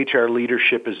HR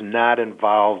leadership is not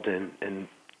involved in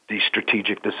the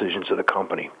strategic decisions of the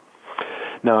company.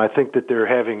 Now, I think that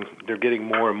they're getting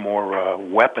more and more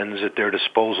weapons at their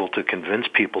disposal to convince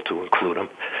people to include them.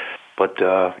 But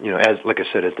as like I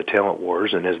said, as the talent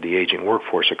wars and as the aging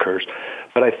workforce occurs,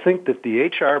 but I think that the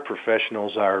HR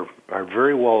professionals are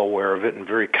very well aware of it and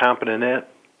very competent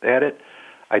at it.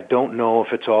 I don't know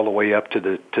if it's all the way up to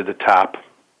the top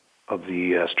of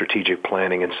the strategic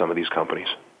planning in some of these companies.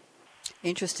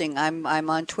 Interesting. I'm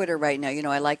on Twitter right now.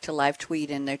 I like to live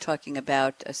tweet, and they're talking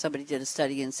about somebody did a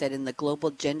study and said in the global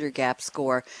gender gap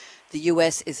score, the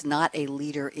U.S. is not a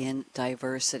leader in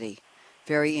diversity.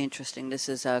 Very interesting. This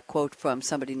is a quote from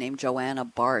somebody named Joanna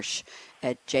Barsh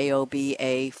at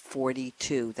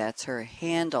JOBA42. That's her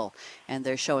handle, and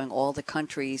they're showing all the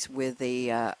countries with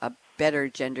a better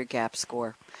gender gap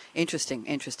score. Interesting.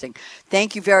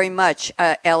 Thank you very much,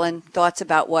 Ellen. Thoughts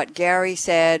about what Gary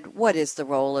said? What is the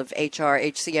role of HR,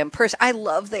 HCM person? I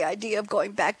love the idea of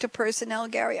going back to personnel,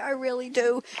 Gary. I really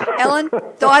do. Ellen,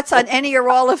 thoughts on any or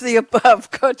all of the above?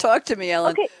 Go talk to me,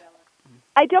 Ellen. Okay.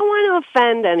 I don't want to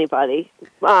offend anybody,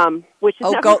 which is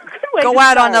never go a good way go to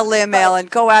out start. on a limb, Ellen.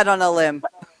 Go out on a limb.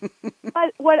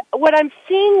 But what I'm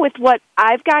seeing with what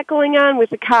I've got going on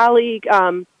with a colleague,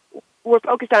 we're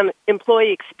focused on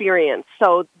employee experience.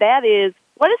 So that is,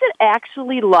 what is it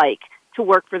actually like to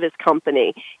work for this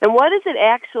company? And what is it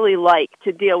actually like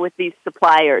to deal with these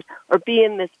suppliers or be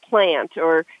in this plant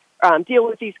or deal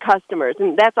with these customers?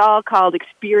 And that's all called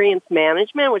experience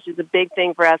management, which is a big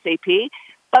thing for SAP.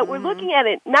 But we're looking at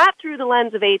it not through the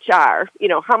lens of HR,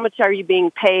 how much are you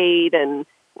being paid and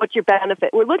what's your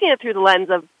benefit. We're looking at it through the lens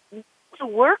of what's the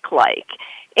work like.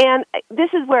 And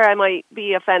this is where I might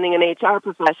be offending an HR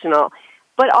professional.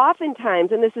 But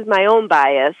oftentimes, and this is my own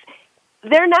bias,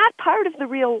 they're not part of the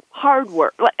real hard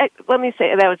work. Let me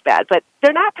say, that was bad, but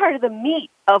they're not part of the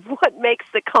meat of what makes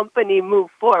the company move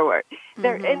forward.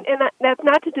 And that's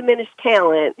not to diminish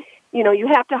talent. You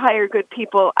have to hire good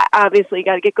people. Obviously, you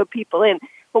got to get good people in.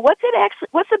 But what's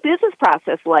the business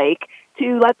process like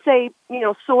to, let's say,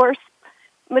 source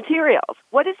materials?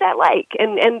 What is that like?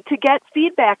 And to get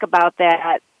feedback about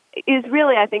that is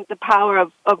really, I think, the power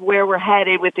of where we're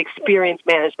headed with experience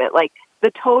management, like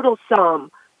the total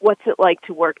sum. What's it like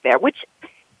to work there? Which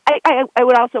I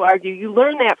would also argue you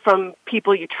learn that from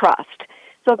people you trust.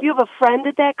 So if you have a friend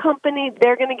at that company,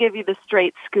 they're going to give you the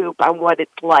straight scoop on what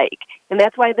it's like. And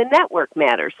that's why the network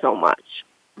matters so much.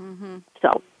 Mm-hmm.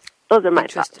 So those are my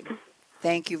thoughts.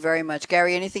 Thank you very much.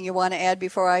 Gary, anything you want to add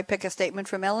before I pick a statement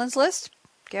from Ellen's list?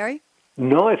 Gary?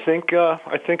 No, I think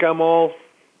I'm all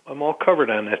covered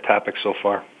on that topic so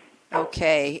far.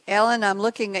 Okay. Ellen, I'm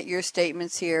looking at your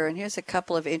statements here, and here's a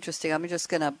couple of interesting. I'm just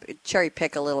going to cherry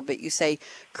pick a little bit. You say,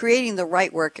 creating the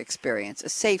right work experience, a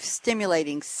safe,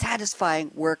 stimulating,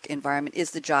 satisfying work environment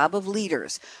is the job of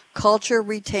leaders. Culture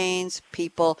retains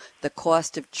people. The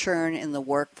cost of churn in the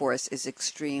workforce is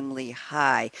extremely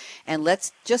high. And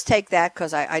let's just take that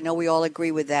because I know we all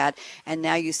agree with that. And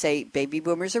now you say baby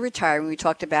boomers are retiring. We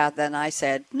talked about that, and I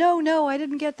said, no, I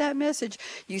didn't get that message.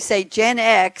 You say Gen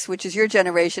X, which is your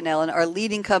generation, Ellen, are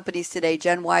leading companies today.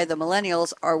 Gen Y, the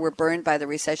millennials, were burned by the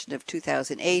recession of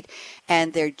 2008,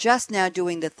 and they're just now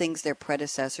doing the things their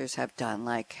predecessors have done,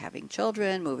 like having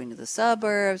children, moving to the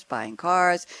suburbs, buying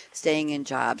cars, staying in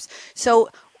jobs. So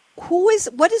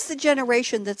what is the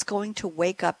generation that's going to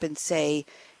wake up and say,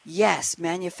 yes,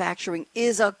 manufacturing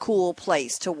is a cool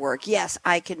place to work. Yes,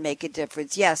 I can make a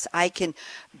difference. Yes, I can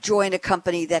join a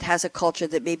company that has a culture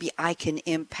that maybe I can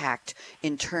impact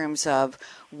in terms of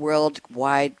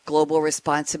worldwide global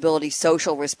responsibility,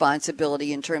 social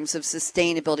responsibility, in terms of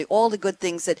sustainability, all the good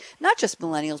things that not just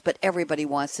millennials, but everybody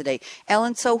wants today.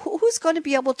 Ellen, so who's going to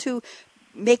be able to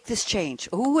make this change?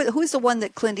 Who's the one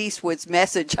that Clint Eastwood's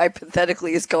message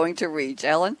hypothetically is going to reach?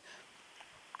 Ellen?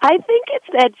 I think it's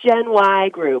that Gen Y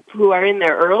group who are in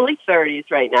their early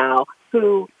 30s right now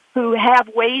who have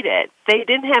waited. They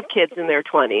didn't have kids in their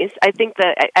 20s. I think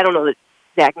I don't know the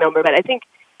exact number, but I think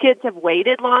kids have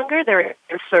waited longer. They're in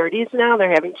their 30s now.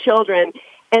 They're having children.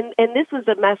 And this was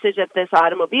a message at this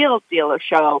automobile dealer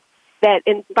show that,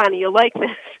 and Bonnie, you'll like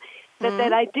this,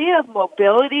 that idea of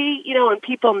mobility, and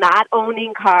people not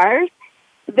owning cars,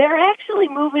 they're actually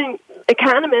moving.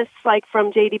 Economists like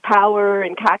from J.D. Power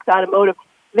and Cox Automotive,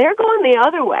 they're going the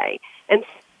other way. And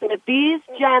these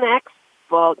Gen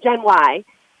Y,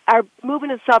 are moving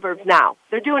to suburbs now.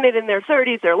 They're doing it in their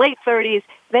 30s, their late 30s.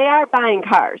 They are buying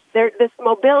cars. This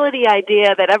mobility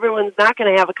idea that everyone's not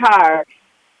going to have a car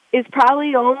is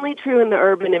probably only true in the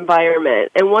urban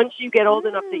environment. And once you get old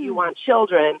enough that you want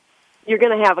children, you're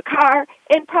going to have a car,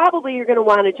 and probably you're going to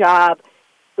want a job,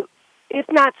 if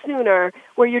not sooner,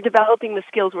 where you're developing the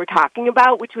skills we're talking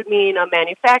about, which would mean a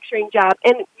manufacturing job.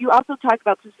 And you also talked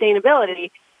about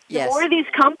sustainability. Yes. The more of these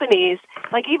companies,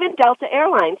 like even Delta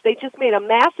Airlines, they just made a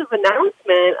massive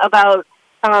announcement about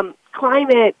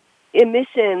climate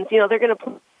emissions. You know, they're going to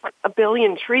plant 1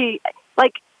 billion trees.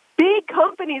 Like, big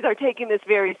companies are taking this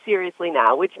very seriously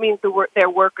now, which means their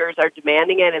workers are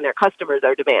demanding it and their customers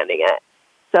are demanding it.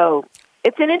 So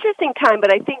it's an interesting time,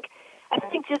 but I think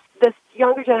just this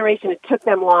younger generation, it took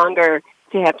them longer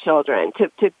to have children,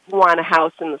 to want a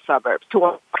house in the suburbs, to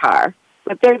want a car.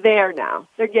 But they're there now.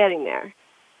 They're getting there.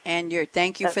 And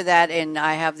thank you for that. And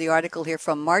I have the article here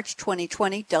from March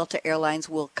 2020. Delta Airlines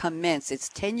will commence its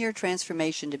 10-year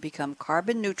transformation to become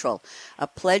carbon neutral, a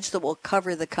pledge that will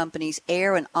cover the company's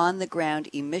air and on-the-ground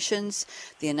emissions.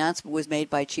 The announcement was made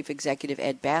by Chief Executive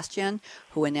Ed Bastian,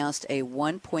 who announced a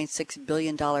 $1.6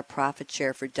 billion profit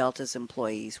share for Delta's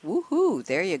employees. Woohoo!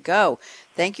 There you go.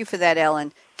 Thank you for that,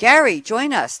 Ellen. Gary,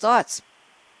 join us. Thoughts?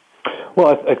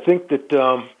 Well, I think that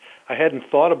I hadn't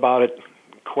thought about it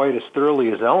quite as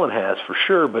thoroughly as Ellen has, for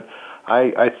sure, but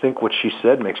I think what she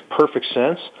said makes perfect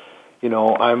sense. You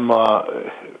know,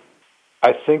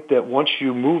 I think that once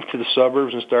you move to the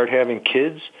suburbs and start having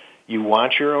kids, you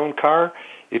want your own car.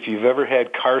 If you've ever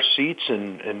had car seats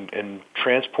and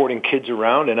transporting kids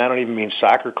around, and I don't even mean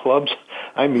soccer clubs,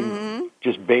 I mean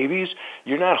just babies,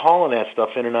 you're not hauling that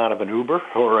stuff in and out of an Uber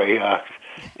or a,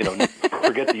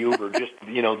 forget the Uber, just,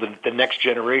 the next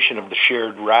generation of the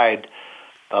shared ride.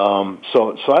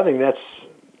 So I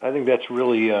think that's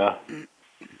really, I'll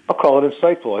call it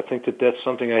insightful. I think that that's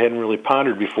something I hadn't really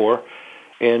pondered before,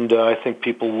 and I think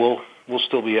people will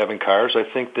still be having cars. I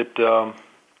think that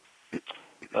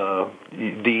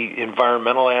the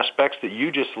environmental aspects that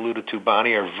you just alluded to,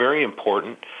 Bonnie, are very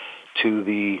important to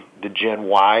the Gen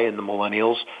Y and the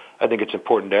millennials. I think it's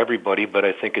important to everybody, but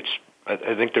I think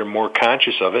they're more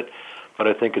conscious of it. But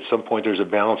I think at some point there's a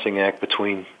balancing act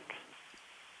between,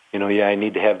 I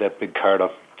need to have that big car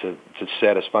to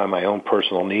satisfy my own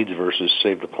personal needs versus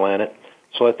save the planet.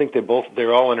 So I think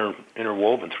they're all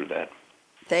interwoven through that.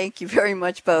 Thank you very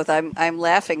much, both. I'm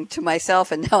laughing to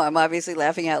myself, and now I'm obviously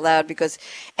laughing out loud because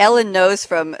Ellen knows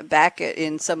from back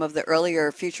in some of the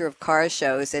earlier Future of Cars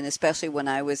shows, and especially when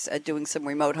I was doing some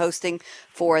remote hosting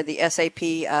for the SAP,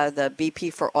 the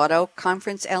BP for Auto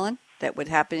conference, Ellen. That would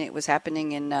happen. It was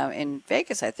happening in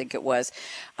Vegas, I think it was.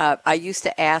 I used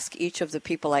to ask each of the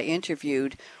people I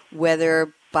interviewed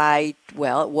whether I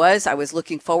was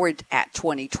looking forward at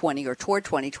 2020 or toward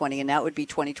 2020, and that would be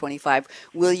 2025.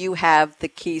 Will you have the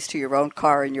keys to your own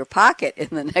car in your pocket in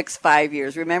the next 5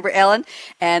 years? Remember, Ellen?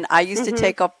 And I used to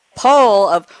take a poll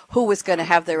of who was going to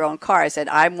have their own car. I said,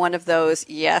 I'm one of those.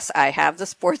 Yes, I have the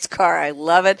sports car. I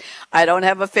love it. I don't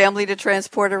have a family to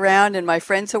transport around, and my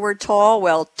friends who are tall,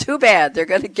 well, too bad. They're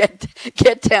going to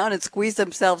get down and squeeze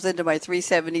themselves into my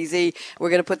 370Z. We're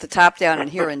going to put the top down, and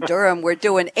here in Durham, we're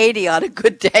doing 80 on a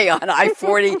good day on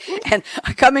I-40. And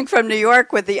coming from New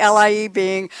York with the LIE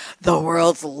being the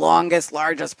world's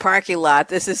largest parking lot,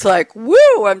 this is like,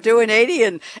 woo, I'm doing 80,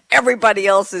 and everybody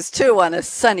else is too on a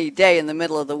sunny day in the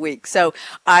middle of the week. So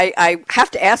I have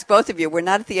to ask both of you, we're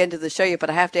not at the end of the show yet, but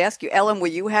I have to ask you, Ellen, will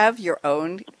you have your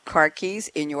own car keys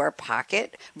in your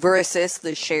pocket versus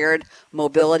the shared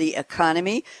mobility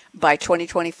economy by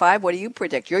 2025? What do you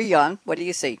predict? You're young. What do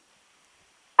you see?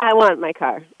 I want my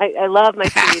car. I love my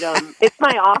freedom. It's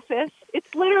my office.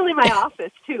 It's literally my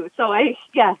office, too. So,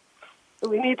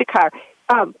 we need the car.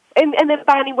 And then,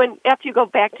 Bonnie, after you go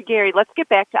back to Gary, let's get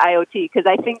back to IoT, because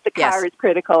I think the car is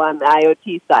critical on the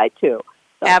IoT side, too.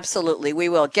 So. Absolutely, we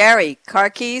will. Gary,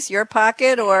 car keys, your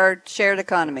pocket or shared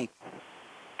economy?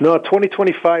 No,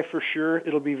 2025 for sure.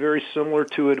 It'll be very similar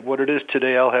to what it is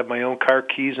today. I'll have my own car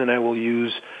keys, and I will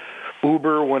use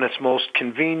Uber when it's most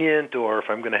convenient, or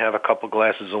if I'm going to have a couple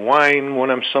glasses of wine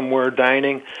when I'm somewhere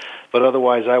dining. But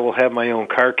otherwise, I will have my own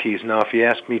car keys. Now, if you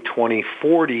ask me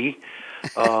 2040,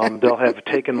 they'll have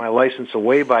taken my license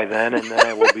away by then, and then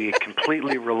I will be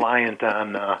completely reliant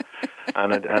on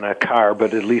a car.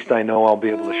 But at least I know I'll be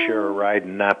able to share a ride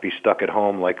and not be stuck at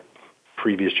home like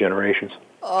previous generations.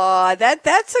 Oh,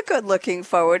 that's a good looking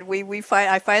forward.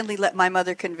 I finally let my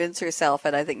mother convince herself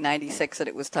at I think 96 that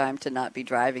it was time to not be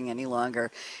driving any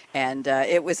longer, and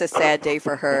it was a sad day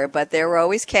for her. But there were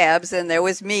always cabs, and there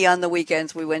was me on the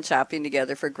weekends. We went shopping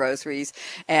together for groceries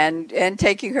and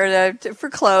taking her for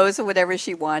clothes or whatever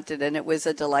she wanted, and it was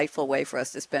a delightful way for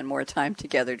us to spend more time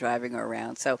together driving her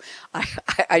around. So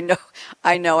I know.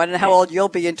 I don't know how old you'll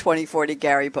be in 2040,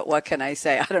 Gary, but what can I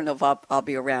say? I don't know if I'll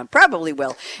be around. Probably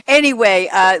will. Anyway.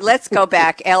 Let's go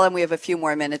back. Ellen, we have a few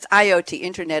more minutes. IoT,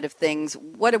 Internet of Things.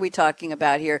 What are we talking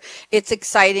about here? It's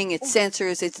exciting. It's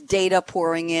sensors. It's data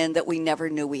pouring in that we never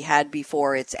knew we had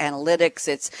before. It's analytics.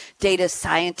 It's data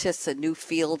scientists, a new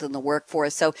field in the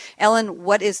workforce. So, Ellen,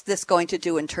 what is this going to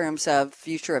do in terms of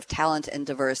future of talent and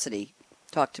diversity?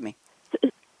 Talk to me.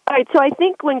 All right. So I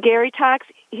think when Gary talks,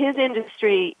 his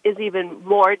industry is even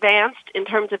more advanced in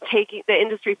terms of taking the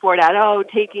Industry 4.0,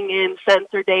 taking in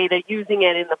sensor data, using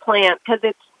it in the plant, because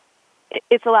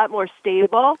it's a lot more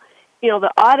stable. You know,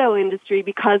 the auto industry,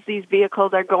 because these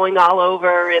vehicles are going all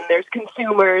over, and there's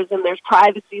consumers, and there's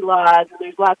privacy laws, and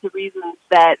there's lots of reasons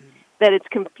that it's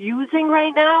confusing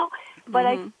right now.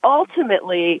 But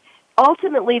ultimately,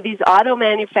 these auto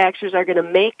manufacturers are going to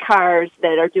make cars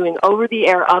that are doing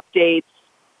over-the-air updates,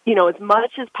 you know, as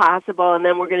much as possible, and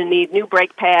then we're going to need new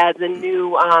brake pads and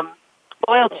new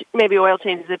oil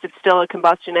changes if it's still a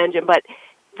combustion engine. But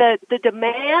the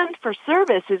demand for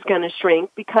service is going to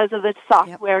shrink because of the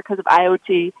software, because of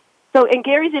IoT. So, and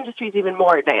Gary's industry is even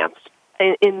more advanced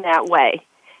in that way.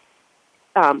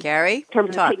 Gary, in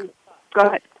terms talk. Of go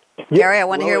ahead. Gary, I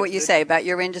want to hear what you say about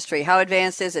your industry. How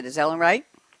advanced is it? Is Ellen right?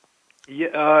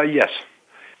 Yes.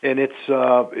 And it's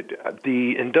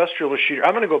the industrial machinery.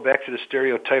 I'm going to go back to the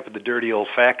stereotype of the dirty old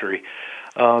factory.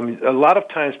 A lot of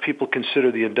times people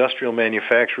consider the industrial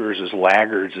manufacturers as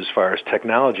laggards as far as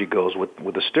technology goes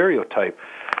with a stereotype,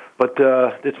 but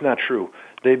it's not true.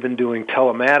 They've been doing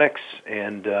telematics,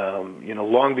 and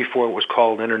long before it was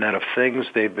called Internet of Things,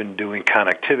 they've been doing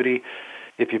connectivity.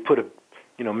 If you put a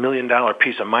 $1 million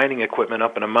piece of mining equipment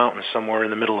up in a mountain somewhere in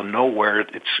the middle of nowhere,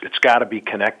 it's got to be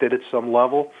connected at some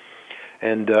level.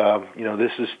 And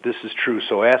this is true.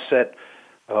 So asset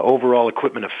overall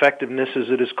equipment effectiveness, as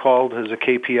it is called, as a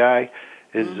KPI,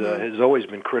 has always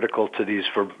been critical to these.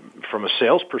 From a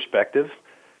sales perspective,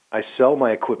 I sell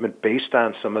my equipment based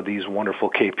on some of these wonderful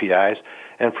KPIs,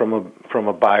 and from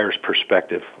a buyer's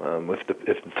perspective, if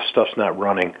the stuff's not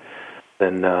running,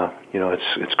 then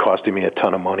it's costing me a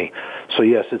ton of money. So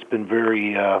yes, it's been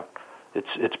very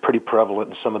it's pretty prevalent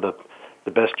in some of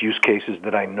the best use cases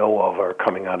that I know of are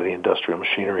coming out of the industrial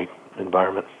machinery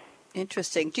environment.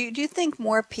 Interesting. Do you think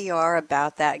more PR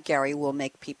about that, Gary, will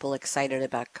make people excited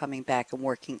about coming back and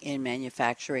working in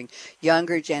manufacturing?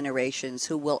 Younger generations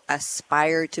who will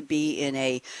aspire to be in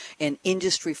an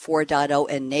Industry 4.0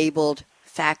 enabled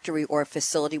factory or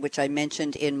facility, which I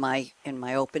mentioned in my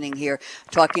opening here,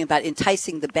 talking about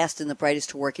enticing the best and the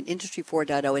brightest to work in Industry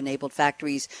 4.0 enabled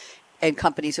factories. And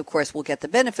companies, of course, will get the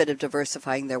benefit of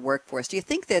diversifying their workforce. Do you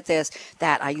think that there's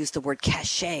that, I use the word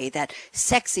cachet, that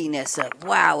sexiness of,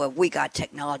 wow, we got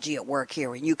technology at work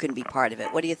here and you can be part of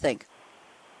it? What do you think?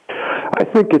 I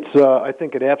think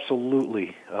it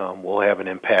absolutely will have an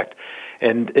impact.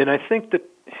 And I think that,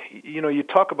 you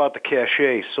talk about the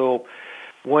cachet. So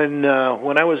when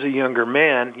I was a younger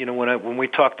man, when we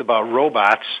talked about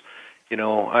robots,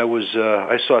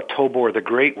 I saw Tobor the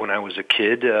Great when I was a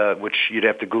kid, which you'd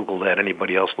have to Google that,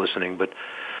 anybody else listening, but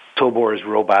Tobor is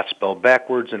robot spelled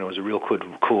backwards, and it was a real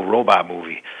cool robot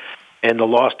movie. And the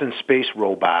Lost in Space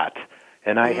robot.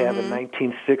 And I have a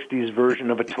 1960s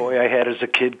version of a toy I had as a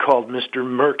kid called Mr.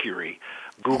 Mercury.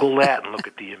 Google that and look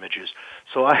at the images.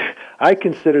 So I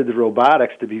consider the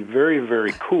robotics to be very,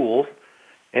 very cool,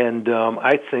 and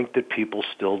I think that people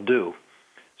still do.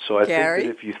 So I Gary?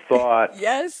 think that if you thought...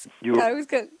 Yes,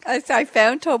 I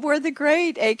found Tobor the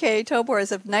Great, a.k.a. Tobor,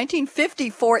 is a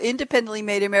 1954 independently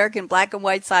made American black and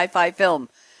white sci-fi film.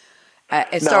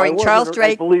 Starring Charles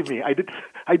Drake. Believe me, I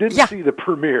didn't see the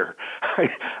premiere.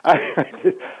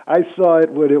 I saw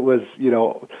it when it was,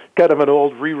 kind of an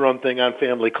old rerun thing on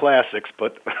Family Classics,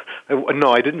 but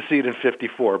no, I didn't see it in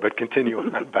 54, but continue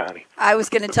on, Bonnie. I was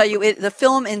going to tell you, the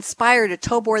film inspired a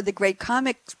Tobor the Great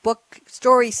comic book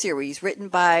story series written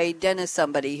by Dennis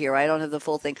somebody here. I don't have the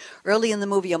full thing. Early in the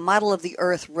movie, a model of the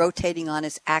Earth rotating on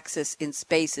its axis in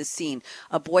space is seen.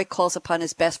 A boy calls upon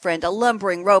his best friend, a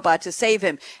lumbering robot, to save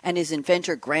him, and his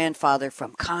inventor grandfather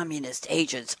from communist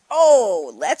agents.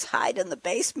 Oh, let's hide in the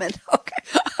basement. Okay.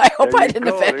 I hope I didn't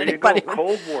offend anybody.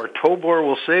 Cold War. Tobor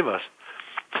will save us.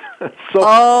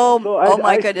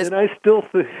 My goodness. And I still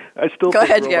think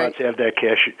ahead, robots have that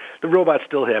cachet. The robots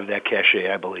still have that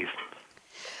cachet, I believe.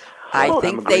 I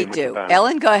think they do.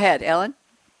 Ellen, go ahead. Ellen?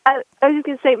 I was just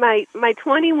going to say my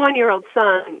 21-year-old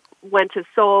son went to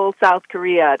Seoul, South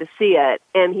Korea to see it,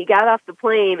 and he got off the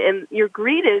plane, and you're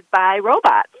greeted by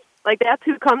robots. Like, that's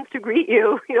who comes to greet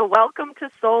you, welcome to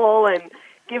Seoul, and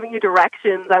giving you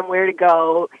directions on where to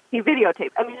go. He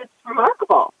videotaped. I mean, it's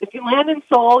remarkable. If you land in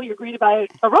Seoul, you're greeted by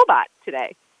a robot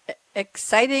today.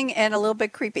 Exciting and a little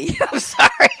bit creepy. I'm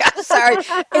sorry.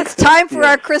 It's time for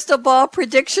our crystal ball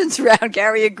predictions round.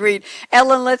 Gary agreed.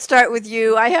 Ellen, let's start with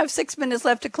you. I have 6 minutes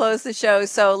left to close the show.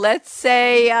 So let's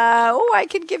say, I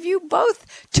can give you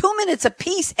both 2 minutes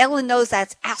apiece. Ellen knows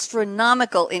that's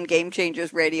astronomical in Game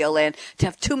Changers Radio Land to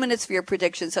have 2 minutes for your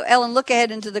prediction. So Ellen, look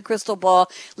ahead into the crystal ball.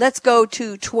 Let's go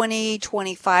to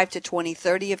 2025 to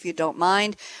 2030, if you don't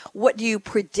mind. What do you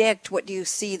predict? What do you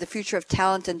see the future of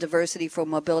talent and diversity for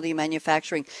mobility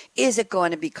manufacturing? Is it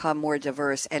going to become more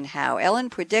diverse, and how? Ellen,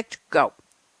 predict, go.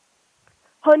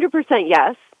 100%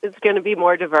 yes. It's going to be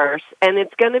more diverse, and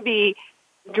it's going to be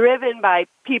driven by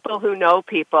people who know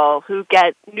people, who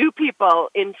get new people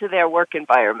into their work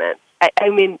environment. I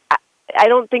mean, I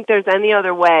don't think there's any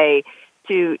other way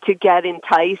to get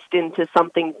enticed into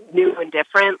something new and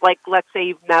different. Like, let's say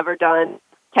you've never done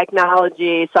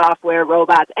technology, software,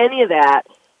 robots, any of that.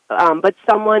 But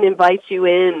someone invites you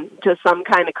in to some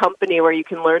kind of company where you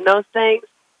can learn those things,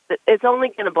 it's only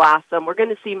going to blossom. We're going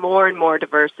to see more and more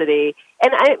diversity.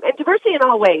 And diversity in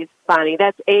all ways, Bonnie.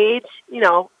 That's age,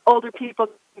 older people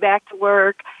back to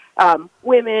work,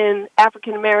 women,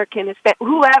 African-American, Hispanic,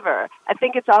 whoever. I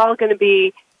think it's all going to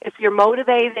be, if you're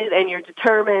motivated and you're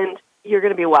determined, you're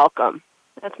going to be welcome.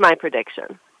 That's my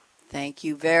prediction. Thank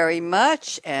you very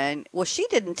much. And, well, she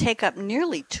didn't take up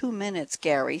nearly 2 minutes,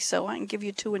 Gary, so I can give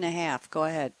you 2.5. Go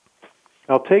ahead.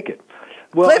 I'll take it.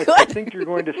 Well, I think you're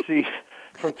going to see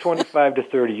from 25 to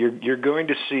 30, you're going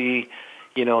to see,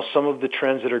 some of the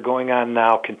trends that are going on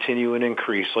now continue and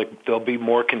increase. Like, there'll be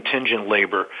more contingent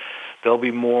labor. There'll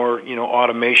be more,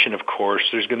 automation, of course.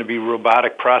 There's going to be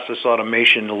robotic process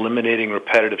automation eliminating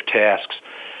repetitive tasks.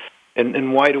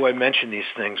 And why do I mention these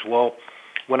things? Well,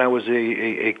 when I was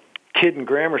a kid in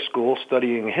grammar school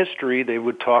studying history, they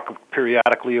would talk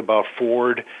periodically about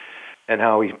Ford and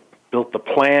how he built the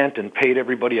plant and paid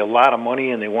everybody a lot of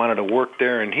money and they wanted to work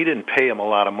there, and he didn't pay them a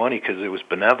lot of money because it was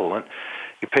benevolent.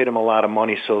 He paid them a lot of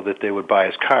money so that they would buy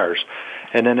his cars.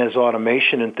 And then as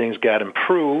automation and things got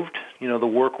improved, the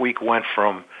work week went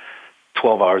from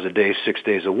 12 hours a day, 6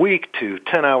 days a week, to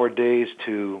 10-hour days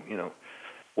to,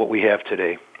 what we have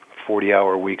today.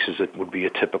 40-hour weeks would be a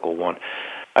typical one.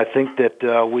 I think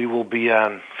that we will be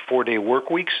on 4-day work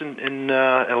weeks in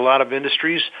a lot of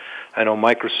industries. I know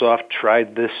Microsoft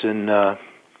tried this in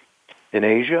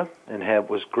Asia and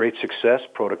was great success.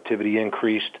 Productivity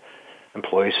increased,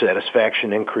 employee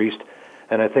satisfaction increased,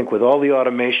 and I think with all the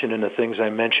automation and the things I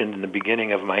mentioned in the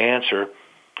beginning of my answer,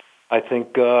 I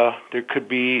think there could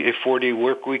be a 4-day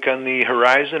work week on the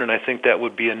horizon, and I think that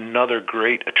would be another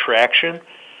great attraction.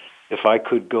 If I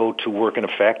could go to work in a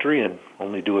factory and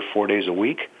only do it 4 days a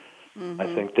week, I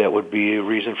think that would be a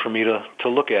reason for me to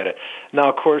look at it. Now,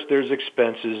 of course, there's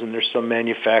expenses and there's some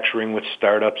manufacturing with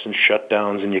startups and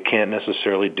shutdowns, and you can't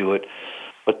necessarily do it.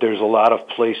 But there's a lot of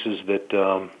places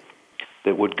that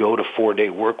would go to 4-day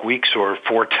work weeks or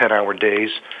 4 10-hour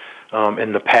days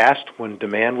in the past when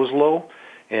demand was low.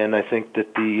 And I think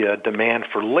that the demand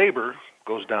for labor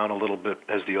goes down a little bit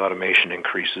as the automation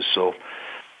increases. So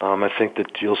I think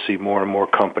that you'll see more and more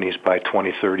companies by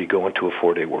 2030 go into a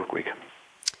 4-day work week.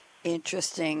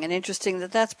 Interesting. And interesting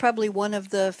that's probably one of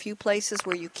the few places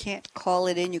where you can't call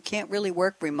it in. You can't really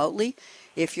work remotely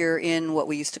if you're in what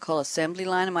we used to call assembly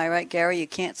line. Am I right, Gary? You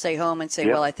can't stay home and say,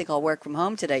 well, I think I'll work from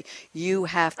home today. You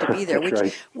have to be there,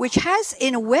 which has,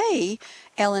 in a way,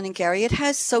 Ellen and Gary, it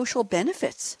has social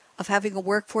benefits of having a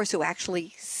workforce who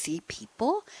actually see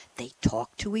people. They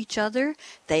talk to each other.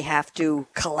 They have to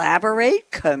collaborate,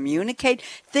 communicate.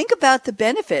 Think about the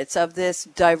benefits of this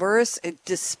diverse,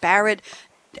 disparate,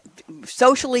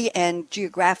 socially and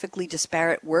geographically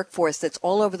disparate workforce that's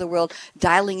all over the world,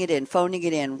 dialing it in, phoning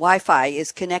it in. Wi-Fi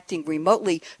is connecting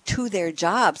remotely to their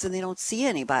jobs, and they don't see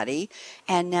anybody.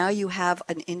 And now you have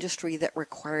an industry that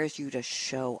requires you to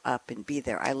show up and be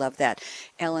there. I love that.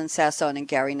 Ellen Sasson and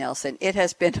Gary Nelson, it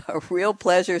has been a real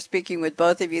pleasure speaking with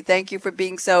both of you. Thank you for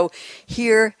being so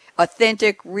here,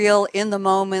 authentic, real, in the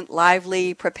moment,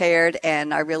 lively, prepared,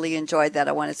 and I really enjoyed that.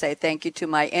 I want to say thank you to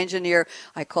my engineer.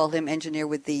 I call him Engineer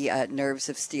with with the nerves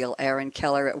of steel. Aaron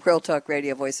Keller at World Talk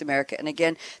Radio Voice America. And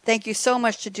again, thank you so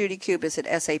much to Judy Kubis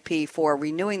at SAP for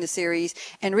renewing the series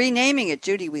and renaming it.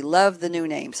 Judy, we love the new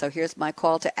name. So here's my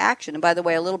call to action. And by the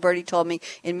way, a little birdie told me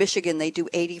in Michigan they do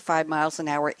 85 miles an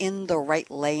hour in the right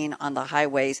lane on the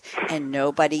highways, and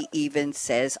nobody even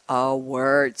says a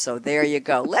word. So there you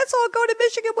go. Let's all go to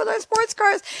Michigan with our sports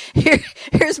cars.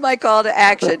 Here's my call to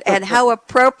action, and how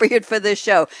appropriate for this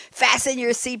show. Fasten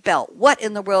your seatbelt. What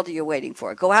in the world are you waiting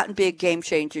for? Go out and be a game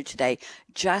changer today,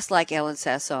 just like Ellen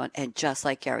Sasson and just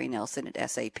like Gary Nelson at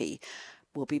SAP.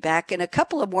 We'll be back in a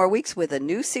couple of more weeks with a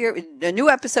new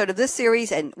episode of this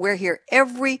series, and we're here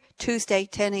every Tuesday,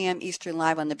 10 a.m. Eastern,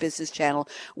 live on the Business Channel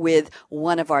with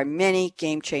one of our many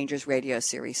Game Changers radio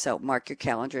series. So mark your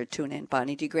calendar, tune in.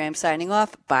 Bonnie D. Graham signing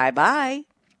off. Bye-bye.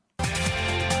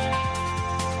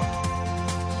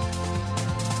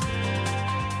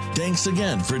 Thanks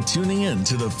again for tuning in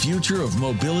to the Future of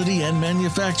Mobility and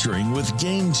Manufacturing with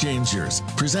Game Changers,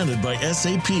 presented by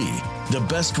SAP. The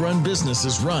best-run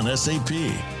businesses run SAP.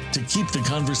 To keep the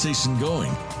conversation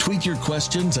going, tweet your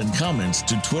questions and comments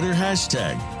to Twitter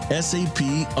hashtag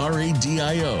 #SAPRADIO.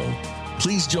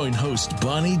 Please join host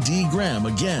Bonnie D. Graham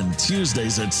again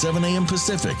Tuesdays at 7 a.m.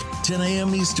 Pacific, 10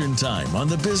 a.m. Eastern Time on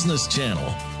the Business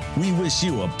Channel. We wish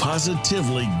you a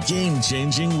positively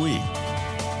game-changing week.